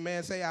can't say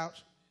amen, say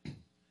ouch.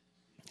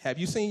 Have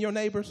you seen your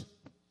neighbors?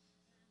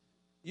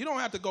 You don't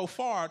have to go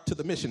far to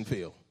the mission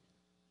field.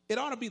 It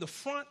ought to be the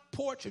front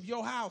porch of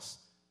your house,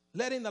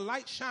 letting the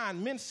light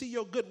shine. Men see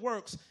your good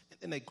works,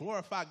 and they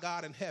glorify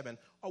God in heaven.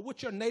 Or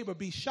would your neighbor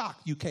be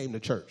shocked you came to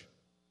church?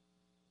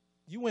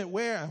 You went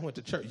where? I went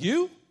to church.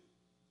 You?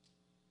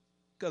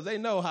 Because they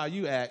know how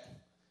you act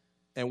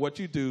and what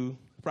you do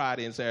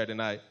Friday and Saturday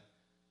night,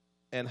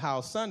 and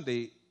how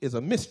Sunday is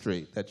a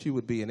mystery that you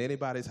would be in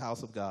anybody's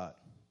house of God.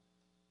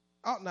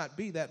 Ought not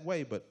be that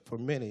way, but for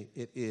many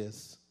it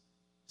is.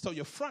 So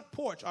your front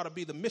porch ought to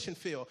be the mission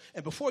field.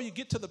 And before you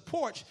get to the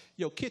porch,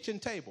 your kitchen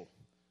table.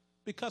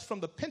 Because from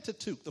the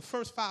Pentateuch, the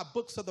first 5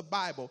 books of the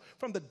Bible,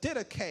 from the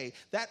Didache,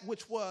 that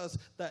which was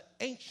the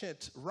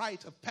ancient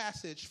rite of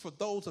passage for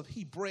those of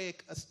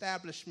Hebraic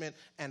establishment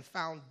and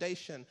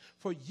foundation,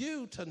 for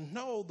you to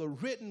know the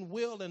written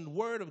will and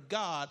word of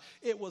God,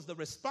 it was the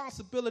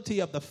responsibility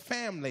of the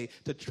family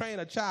to train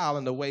a child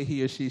in the way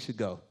he or she should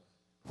go.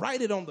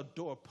 Write it on the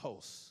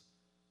doorpost.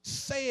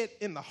 Say it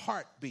in the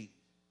heartbeat.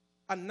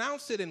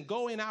 Announce it in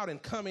going out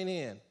and coming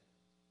in.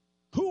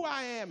 Who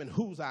I am and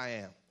whose I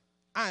am.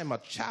 I am a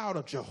child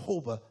of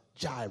Jehovah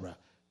Jireh,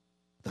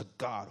 the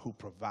God who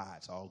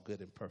provides all good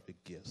and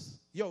perfect gifts.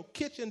 Your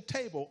kitchen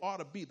table ought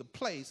to be the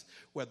place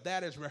where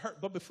that is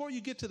rehearsed. But before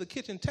you get to the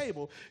kitchen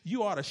table,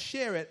 you ought to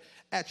share it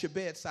at your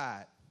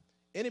bedside.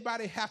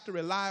 Anybody have to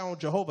rely on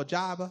Jehovah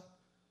Jireh?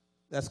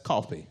 That's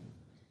coffee.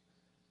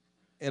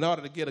 In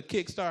order to get a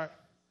kickstart?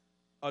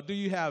 Or do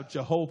you have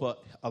Jehovah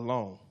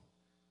alone?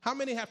 How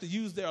many have to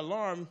use their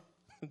alarm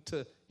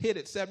to hit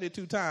it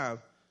 72 times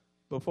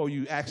before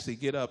you actually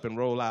get up and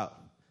roll out?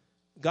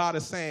 God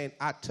is saying,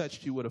 I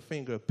touched you with a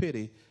finger of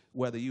pity,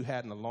 whether you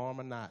had an alarm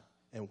or not,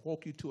 and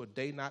woke you to a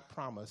day not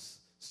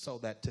promised, so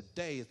that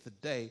today is the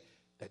day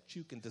that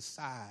you can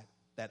decide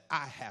that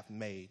I have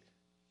made.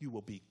 You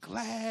will be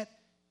glad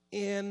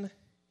in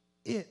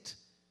it.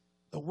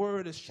 The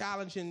word is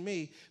challenging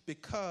me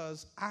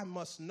because I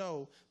must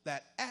know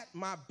that at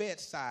my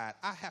bedside,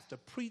 I have to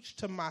preach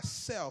to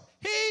myself.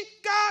 He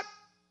got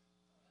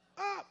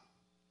up.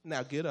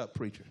 Now get up,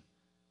 preacher,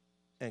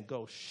 and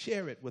go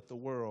share it with the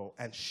world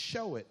and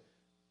show it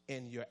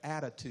in your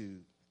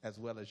attitude as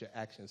well as your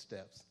action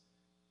steps.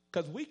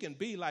 Because we can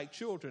be like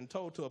children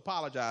told to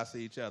apologize to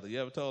each other.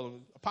 You ever told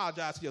them,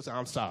 apologize to yourself,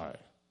 I'm sorry.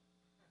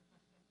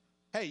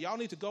 Hey, y'all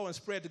need to go and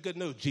spread the good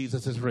news.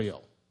 Jesus is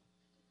real.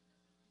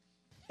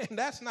 And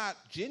that's not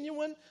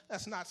genuine.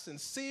 That's not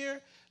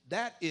sincere.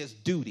 That is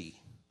duty.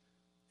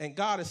 And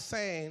God is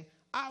saying,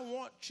 I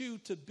want you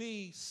to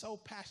be so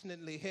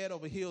passionately head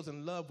over heels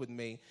in love with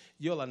me,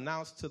 you'll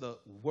announce to the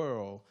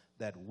world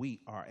that we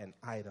are an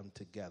item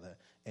together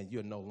and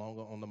you're no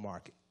longer on the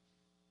market.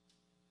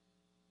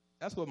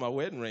 That's what my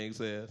wedding ring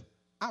says.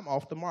 I'm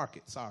off the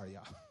market. Sorry,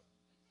 y'all.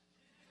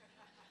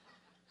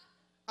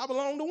 I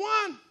belong to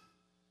one.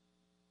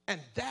 And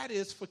that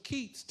is for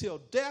keeps till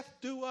death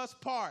do us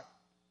part.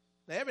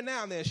 Now, every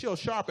now and then she'll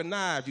sharpen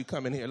knives. You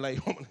come in here late.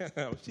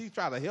 She's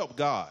trying to help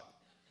God.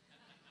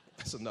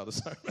 That's another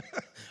sermon.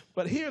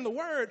 But here in the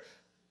word,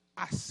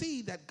 I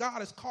see that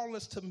God is calling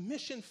us to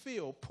mission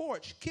field,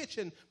 porch,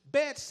 kitchen,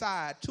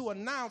 bedside to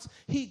announce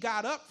he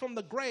got up from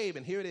the grave.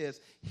 And here it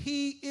is.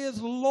 He is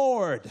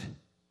Lord.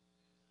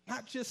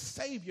 Not just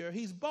Savior.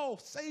 He's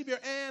both Savior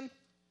and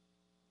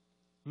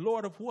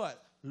Lord of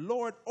what?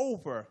 Lord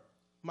over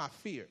my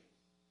fear.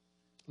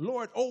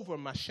 Lord over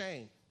my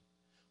shame.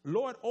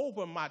 Lord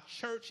over my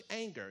church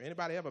anger.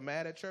 Anybody ever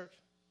mad at church?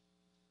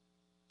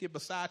 Get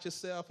beside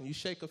yourself and you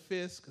shake a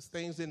fist because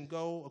things didn't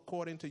go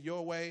according to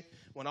your way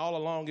when all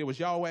along it was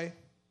your way.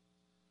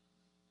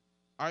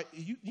 All right,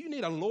 you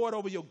need a Lord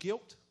over your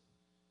guilt.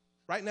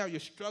 Right now you're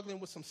struggling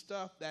with some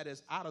stuff that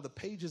is out of the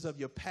pages of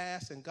your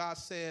past, and God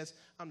says,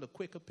 I'm the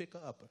quicker picker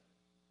upper.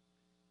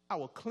 I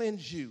will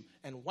cleanse you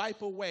and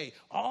wipe away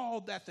all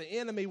that the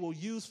enemy will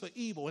use for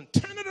evil and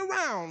turn it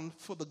around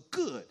for the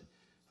good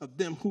of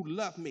them who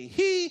love me.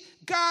 He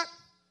got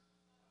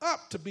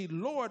up to be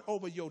Lord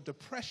over your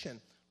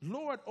depression,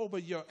 Lord over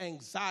your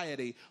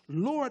anxiety,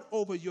 Lord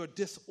over your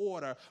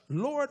disorder,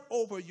 Lord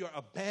over your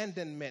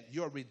abandonment,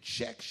 your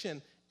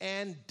rejection,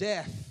 and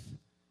death.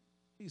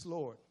 He's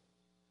Lord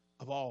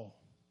of all.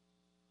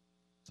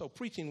 So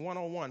preaching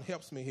one-on-one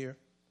helps me here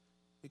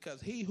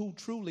because he who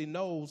truly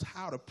knows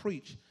how to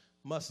preach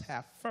must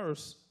have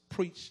first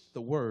preached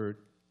the word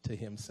to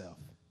himself.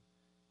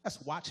 That's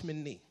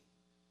Watchman Nee.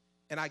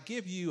 And I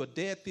give you a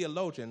dead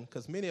theologian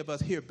because many of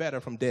us hear better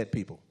from dead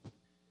people.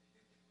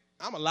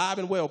 I'm alive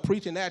and well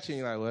preaching at you, and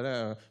you're like,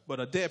 whatever. But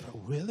a dead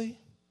person, really?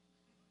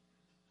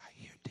 I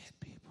hear dead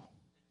people.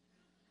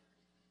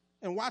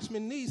 And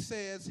Watchman Nee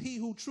says, he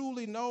who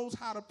truly knows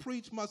how to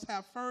preach must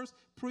have first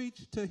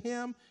preached to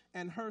him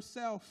and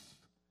herself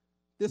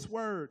this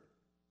word.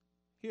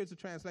 Here's the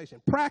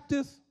translation.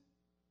 Practice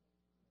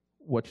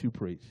what you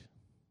preach.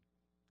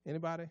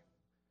 Anybody?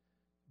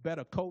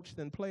 Better coach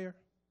than player?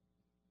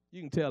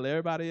 You can tell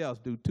everybody else,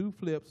 do 2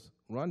 flips,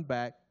 run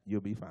back,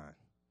 you'll be fine.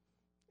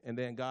 And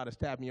then God has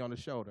tapped me on the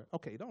shoulder.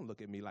 Okay, don't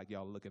look at me like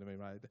y'all looking at me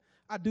right there.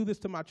 I do this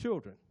to my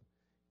children.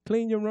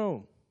 Clean your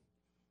room.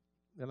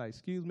 They're like,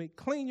 excuse me,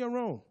 clean your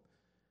room.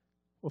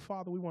 Well,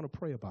 Father, we want to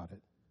pray about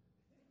it.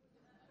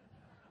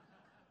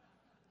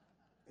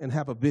 And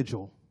have a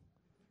vigil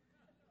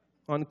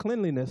on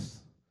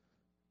cleanliness.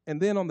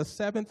 And then on the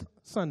 7th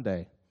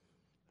Sunday,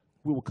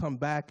 we will come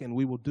back and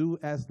we will do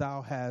as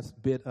thou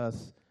hast bid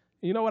us.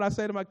 You know what I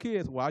say to my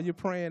kids while you're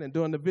praying and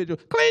doing the vigil?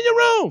 Clean your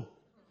room.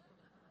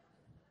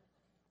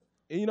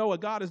 And you know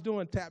what God is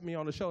doing? Tap me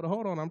on the shoulder.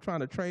 Hold on, I'm trying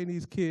to train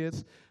these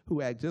kids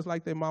who act just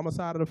like their mama's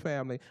side of the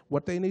family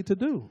what they need to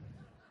do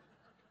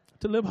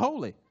to live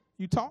holy.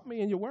 You taught me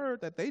in your word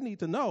that they need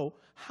to know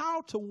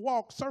how to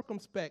walk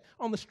circumspect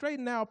on the straight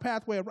and narrow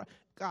pathway of right.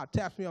 God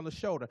taps me on the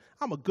shoulder.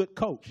 I'm a good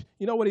coach.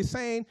 You know what he's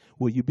saying?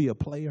 Will you be a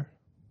player?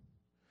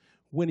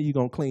 When are you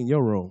going to clean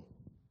your room?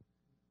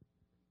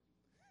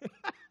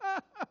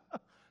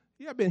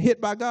 You ever been hit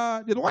by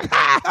God? You're like,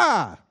 ha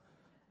ha!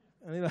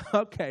 And you're like,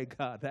 okay,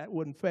 God, that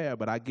wasn't fair,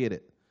 but I get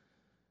it.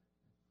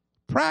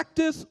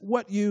 Practice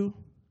what you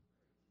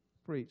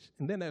preach.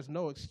 And then there's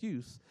no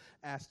excuse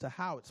as to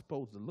how it's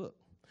supposed to look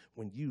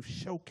when you've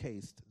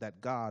showcased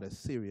that God is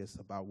serious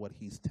about what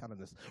he's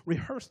telling us.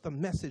 Rehearse the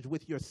message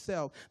with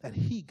yourself that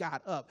he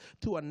got up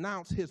to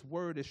announce his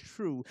word is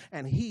true,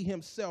 and he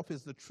himself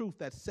is the truth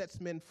that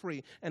sets men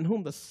free, and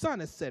whom the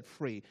Son has set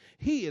free.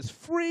 He is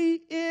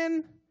free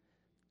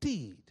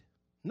indeed,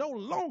 no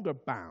longer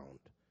bound,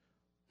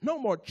 no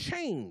more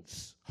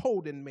chains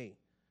holding me.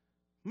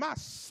 My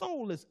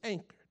soul is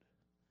anchored.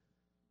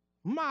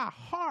 My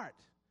heart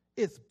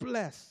is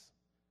blessed.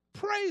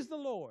 Praise the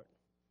Lord.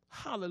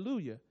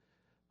 Hallelujah.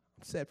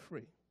 I'm set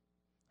free.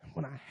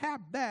 When I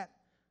have that,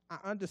 I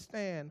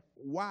understand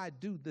why I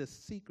do this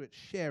secret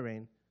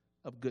sharing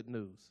of good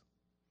news.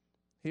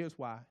 Here's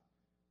why.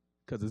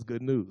 Because it's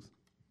good news.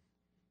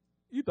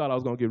 You thought I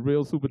was going to get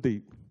real super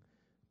deep.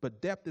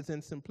 But depth is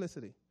in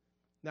simplicity.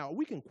 Now,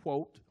 we can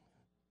quote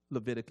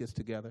Leviticus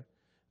together.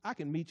 I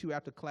can meet you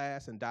after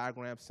class and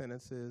diagram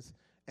sentences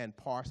and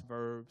parse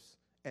verbs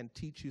and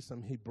teach you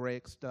some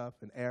Hebraic stuff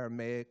and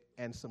Aramaic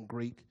and some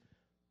Greek.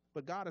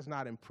 But God is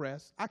not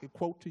impressed. I could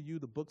quote to you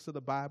the books of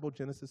the Bible,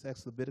 Genesis,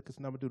 Exodus, Leviticus,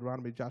 Number,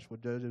 Deuteronomy, Joshua,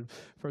 Judges,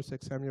 1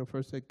 Samuel,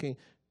 1 King.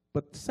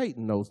 But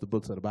Satan knows the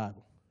books of the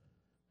Bible.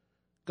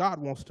 God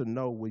wants to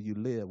know, will you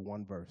live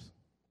one verse?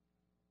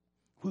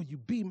 Will you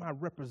be my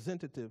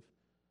representative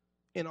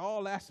in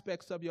all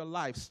aspects of your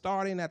life,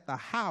 starting at the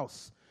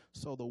house,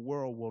 so the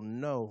world will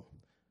know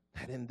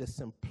that in this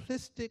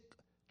simplistic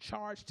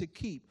charge to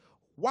keep,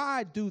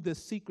 why do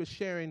this secret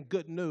sharing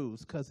good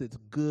news? Because it's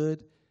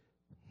good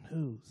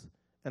news,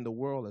 and the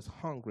world is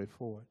hungry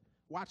for it.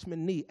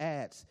 Watchman Nee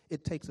adds,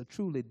 it takes a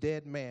truly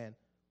dead man,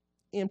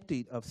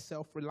 emptied of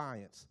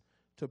self-reliance,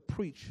 to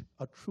preach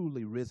a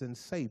truly risen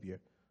Savior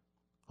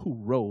who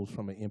rose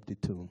from an empty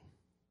tomb.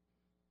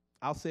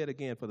 I'll say it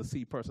again for the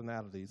C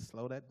personalities.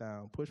 Slow that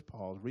down, push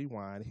pause,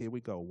 rewind. Here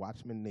we go.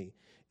 Watchman Nee.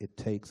 It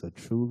takes a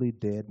truly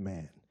dead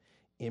man,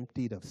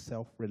 emptied of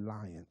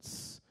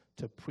self-reliance,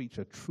 to preach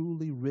a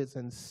truly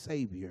risen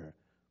Savior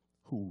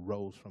who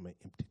rose from an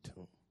empty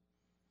tomb.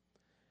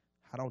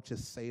 I don't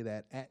just say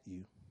that at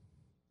you.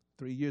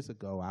 3 years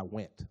ago, I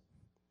went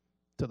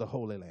to the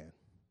Holy Land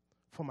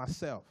for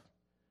myself.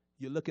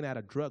 You're looking at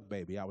a drug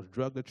baby. I was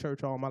drugged to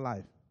church all my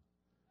life.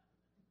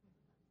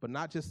 But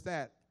not just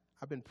that.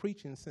 I've been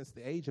preaching since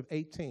the age of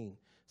 18.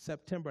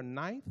 September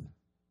 9th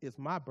is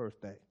my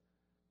birthday.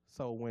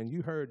 So when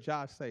you heard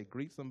Josh say,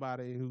 greet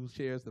somebody who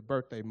shares the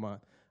birthday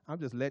month, I'm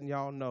just letting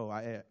y'all know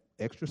I had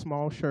extra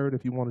small shirt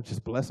if you want to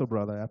just bless a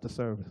brother after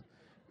service.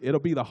 It'll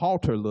be the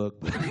halter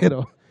look,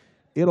 but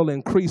it'll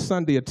increase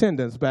Sunday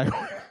attendance back.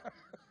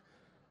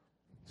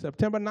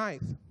 September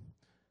 9th.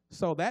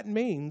 So that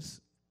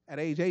means at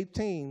age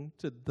 18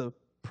 to the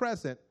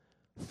present,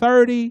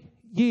 30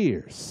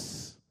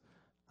 years.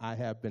 I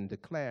have been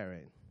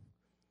declaring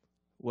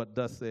what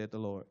thus said the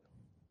Lord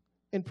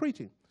in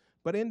preaching.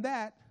 But in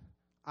that,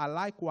 I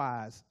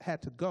likewise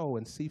had to go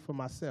and see for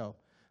myself.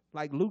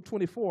 Like Luke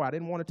 24, I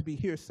didn't want it to be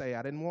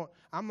hearsay.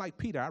 I'm like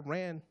Peter. I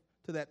ran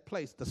to that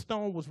place. The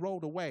stone was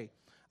rolled away.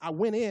 I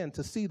went in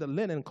to see the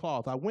linen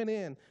cloth. I went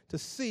in to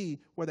see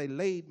where they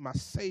laid my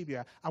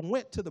Savior. I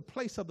went to the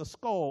place of the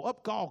skull,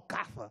 up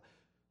Golgotha,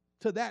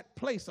 to that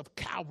place of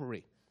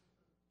Calvary,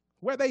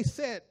 where they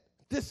said,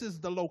 this is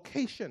the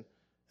location.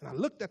 And I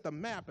looked at the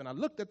map, and I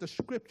looked at the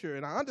scripture,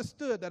 and I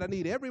understood that I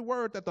need every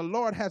word that the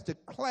Lord has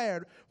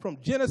declared from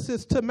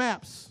Genesis to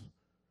maps.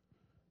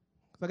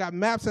 I got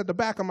maps at the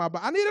back of my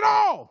Bible. I need it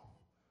all.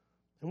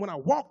 And when I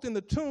walked in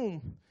the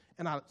tomb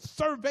and I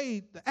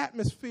surveyed the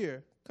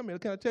atmosphere, come here,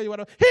 can I tell you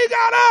what? He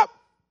got up.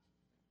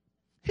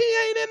 He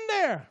ain't in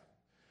there.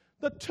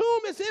 The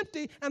tomb is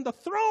empty and the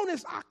throne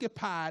is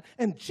occupied,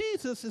 and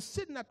Jesus is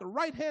sitting at the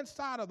right-hand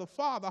side of the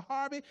Father,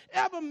 Harvey,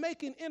 ever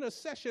making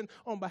intercession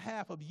on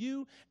behalf of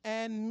you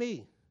and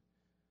me.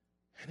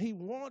 And he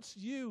wants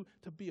you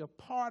to be a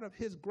part of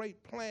his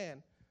great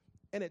plan.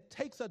 And it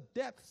takes a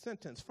death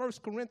sentence. 1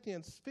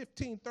 Corinthians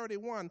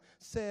 15:31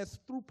 says,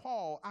 through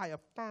Paul, I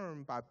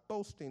affirm by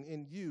boasting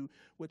in you,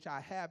 which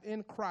I have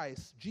in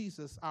Christ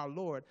Jesus our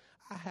Lord,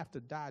 I have to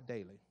die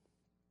daily.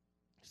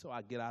 So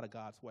I get out of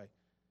God's way.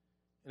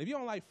 And if you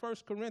don't like 1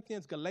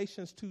 Corinthians,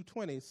 Galatians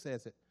 2:20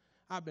 says it.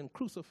 I've been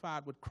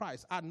crucified with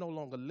Christ. I no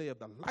longer live.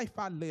 The life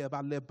I live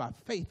by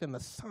faith in the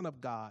Son of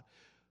God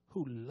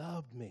who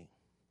loved me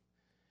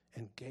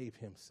and gave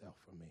himself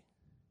for me.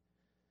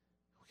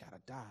 We got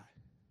to die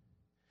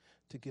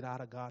to get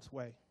out of God's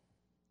way.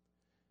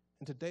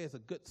 And today is a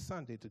good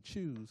Sunday to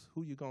choose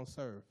who you're going to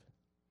serve.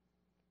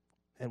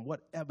 And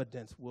what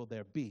evidence will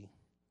there be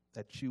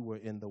that you were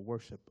in the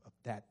worship of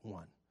that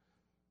one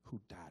who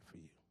died for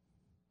you?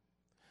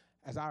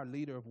 As our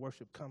leader of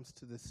worship comes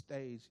to this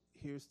stage,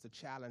 here's the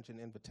challenge and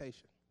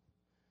invitation.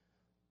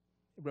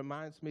 It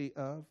reminds me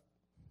of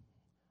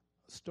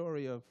a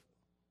story of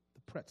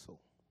the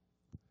pretzel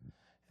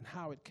and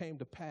how it came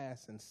to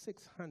pass in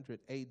 600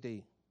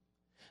 AD.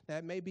 Now,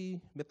 it may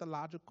be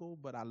mythological,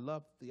 but I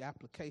love the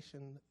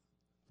application.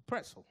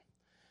 Pretzel.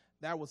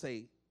 There was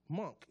a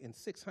monk in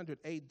 600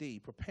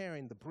 AD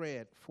preparing the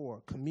bread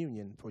for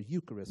communion, for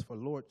Eucharist, for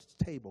Lord's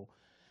table.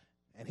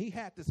 And he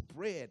had this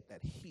bread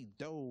that he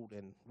doughed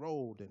and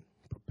rolled and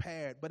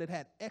prepared, but it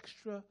had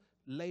extra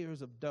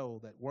layers of dough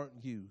that weren't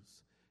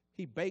used.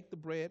 He baked the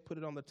bread, put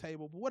it on the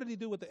table, but what did he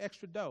do with the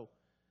extra dough?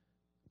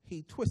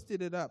 He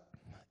twisted it up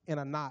in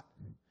a knot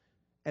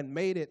and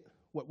made it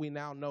what we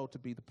now know to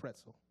be the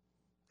pretzel.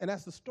 And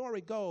as the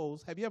story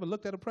goes, have you ever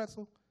looked at a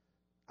pretzel?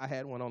 I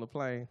had one on the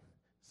plane,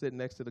 sitting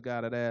next to the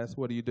guy that asked,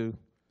 what do you do?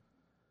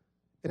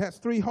 It has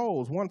 3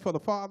 holes, one for the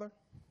Father,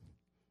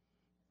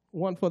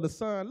 one for the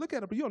Son. Look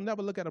at it, but you'll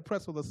never look at a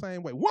pretzel the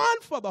same way.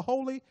 One for the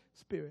Holy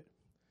Spirit.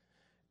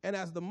 And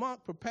as the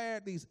monk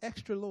prepared these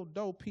extra little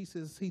dough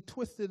pieces, he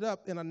twisted it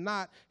up in a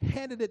knot,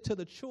 handed it to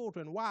the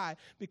children. Why?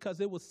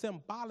 Because it was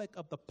symbolic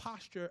of the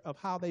posture of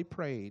how they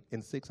prayed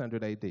in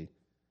 600 AD.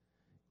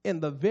 In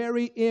the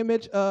very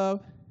image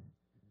of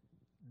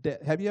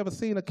death. Have you ever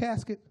seen a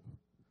casket?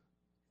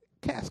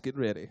 Casket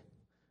ready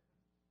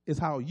is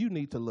how you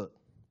need to look.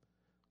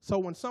 So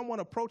when someone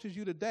approaches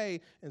you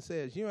today and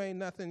says, you ain't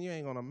nothing, you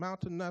ain't going to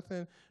amount to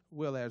nothing,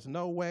 well, there's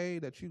no way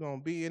that you're going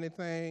to be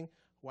anything,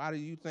 why do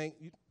you think?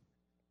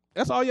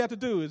 That's all you have to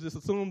do is just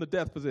assume the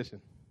death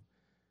position.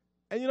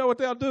 And you know what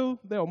they'll do?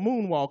 They'll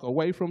moonwalk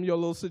away from your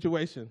little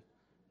situation.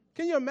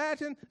 Can you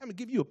imagine? I'm going to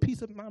give you a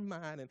piece of my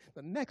mind, and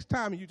the next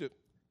time you just,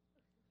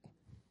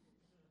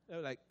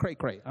 they're like,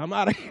 cray, I'm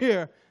out of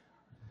here.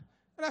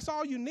 And that's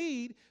all you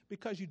need,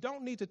 because you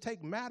don't need to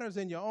take matters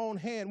in your own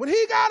hand. When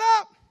he got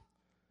up,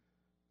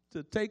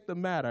 to take the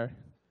matter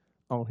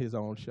on his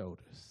own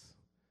shoulders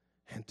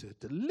and to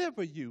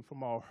deliver you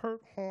from all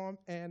hurt, harm,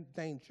 and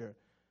danger.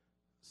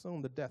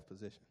 Assume the death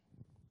position.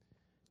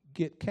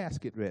 Get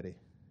casket ready.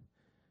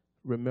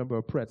 Remember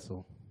a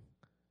pretzel.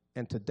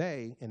 And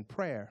today, in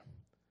prayer,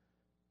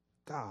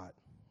 God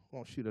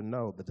wants you to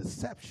know the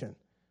deception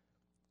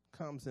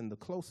comes in the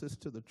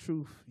closest to the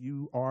truth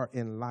you are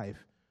in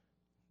life.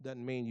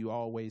 Doesn't mean you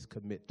always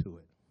commit to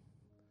it.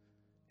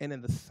 And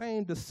in the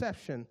same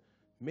deception,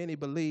 many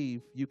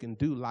believe you can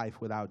do life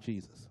without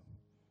Jesus.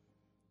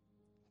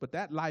 But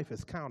that life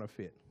is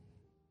counterfeit.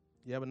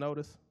 You ever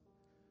notice?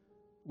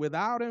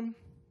 Without him,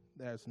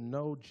 there's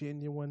no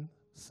genuine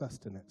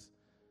sustenance.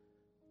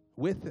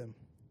 With him,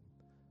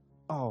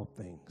 all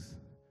things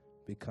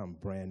become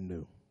brand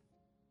new.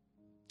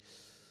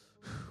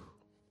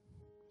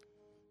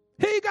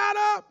 He got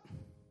up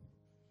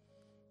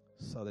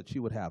so that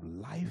you would have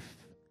life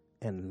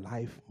and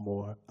life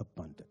more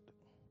abundant.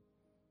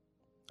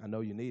 I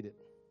know you need it.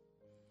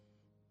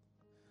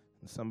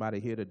 And somebody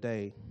here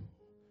today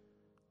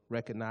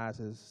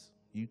recognizes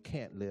you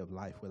can't live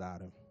life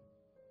without him.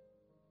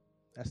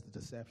 That's the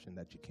deception,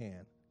 that you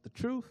can. The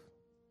truth,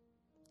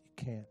 you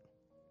can't.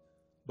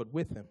 But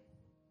with him,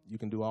 you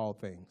can do all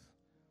things,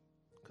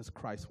 because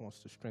Christ wants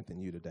to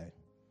strengthen you today.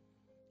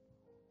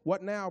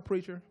 What now,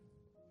 preacher?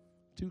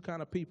 2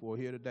 kind of people are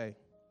here today.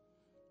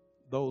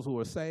 Those who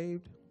are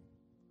saved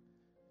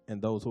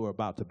and those who are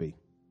about to be.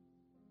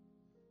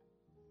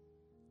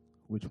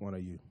 Which one are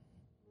you?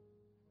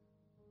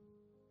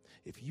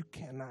 If you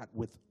cannot,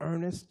 with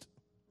earnest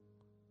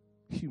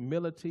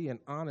humility and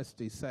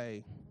honesty,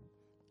 say,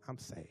 I'm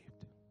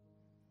saved,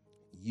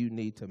 you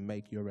need to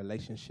make your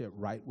relationship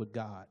right with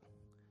God.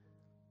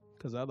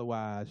 Because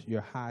otherwise,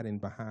 you're hiding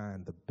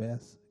behind the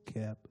best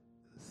kept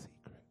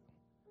secret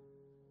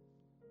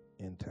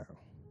in town.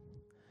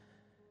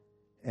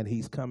 And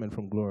he's coming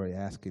from glory,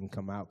 asking,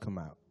 come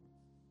out,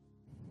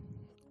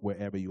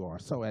 wherever you are.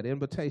 So at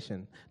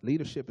invitation,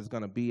 leadership is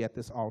going to be at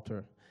this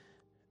altar,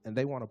 and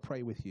they want to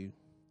pray with you.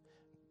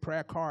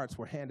 Prayer cards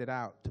were handed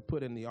out to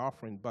put in the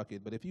offering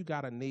bucket, but if you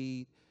got a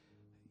need,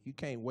 you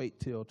can't wait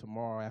till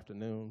tomorrow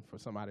afternoon for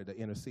somebody to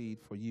intercede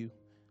for you.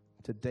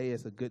 Today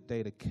is a good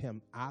day to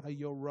come out of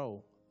your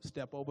row,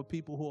 step over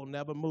people who will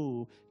never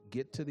move,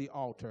 get to the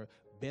altar,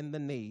 bend the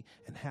knee,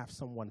 and have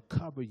someone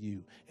cover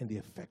you in the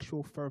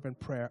effectual, fervent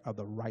prayer of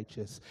the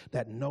righteous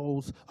that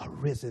knows a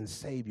risen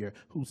Savior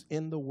who's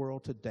in the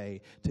world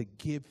today to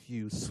give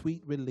you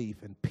sweet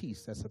relief and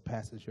peace that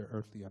surpasses your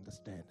earthly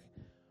understanding.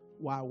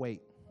 Why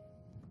wait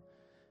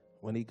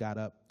when he got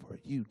up for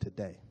you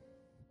today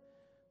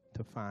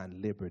to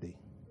find liberty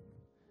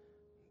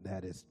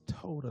that is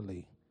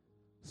totally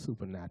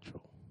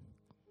supernatural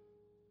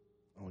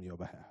on your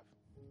behalf?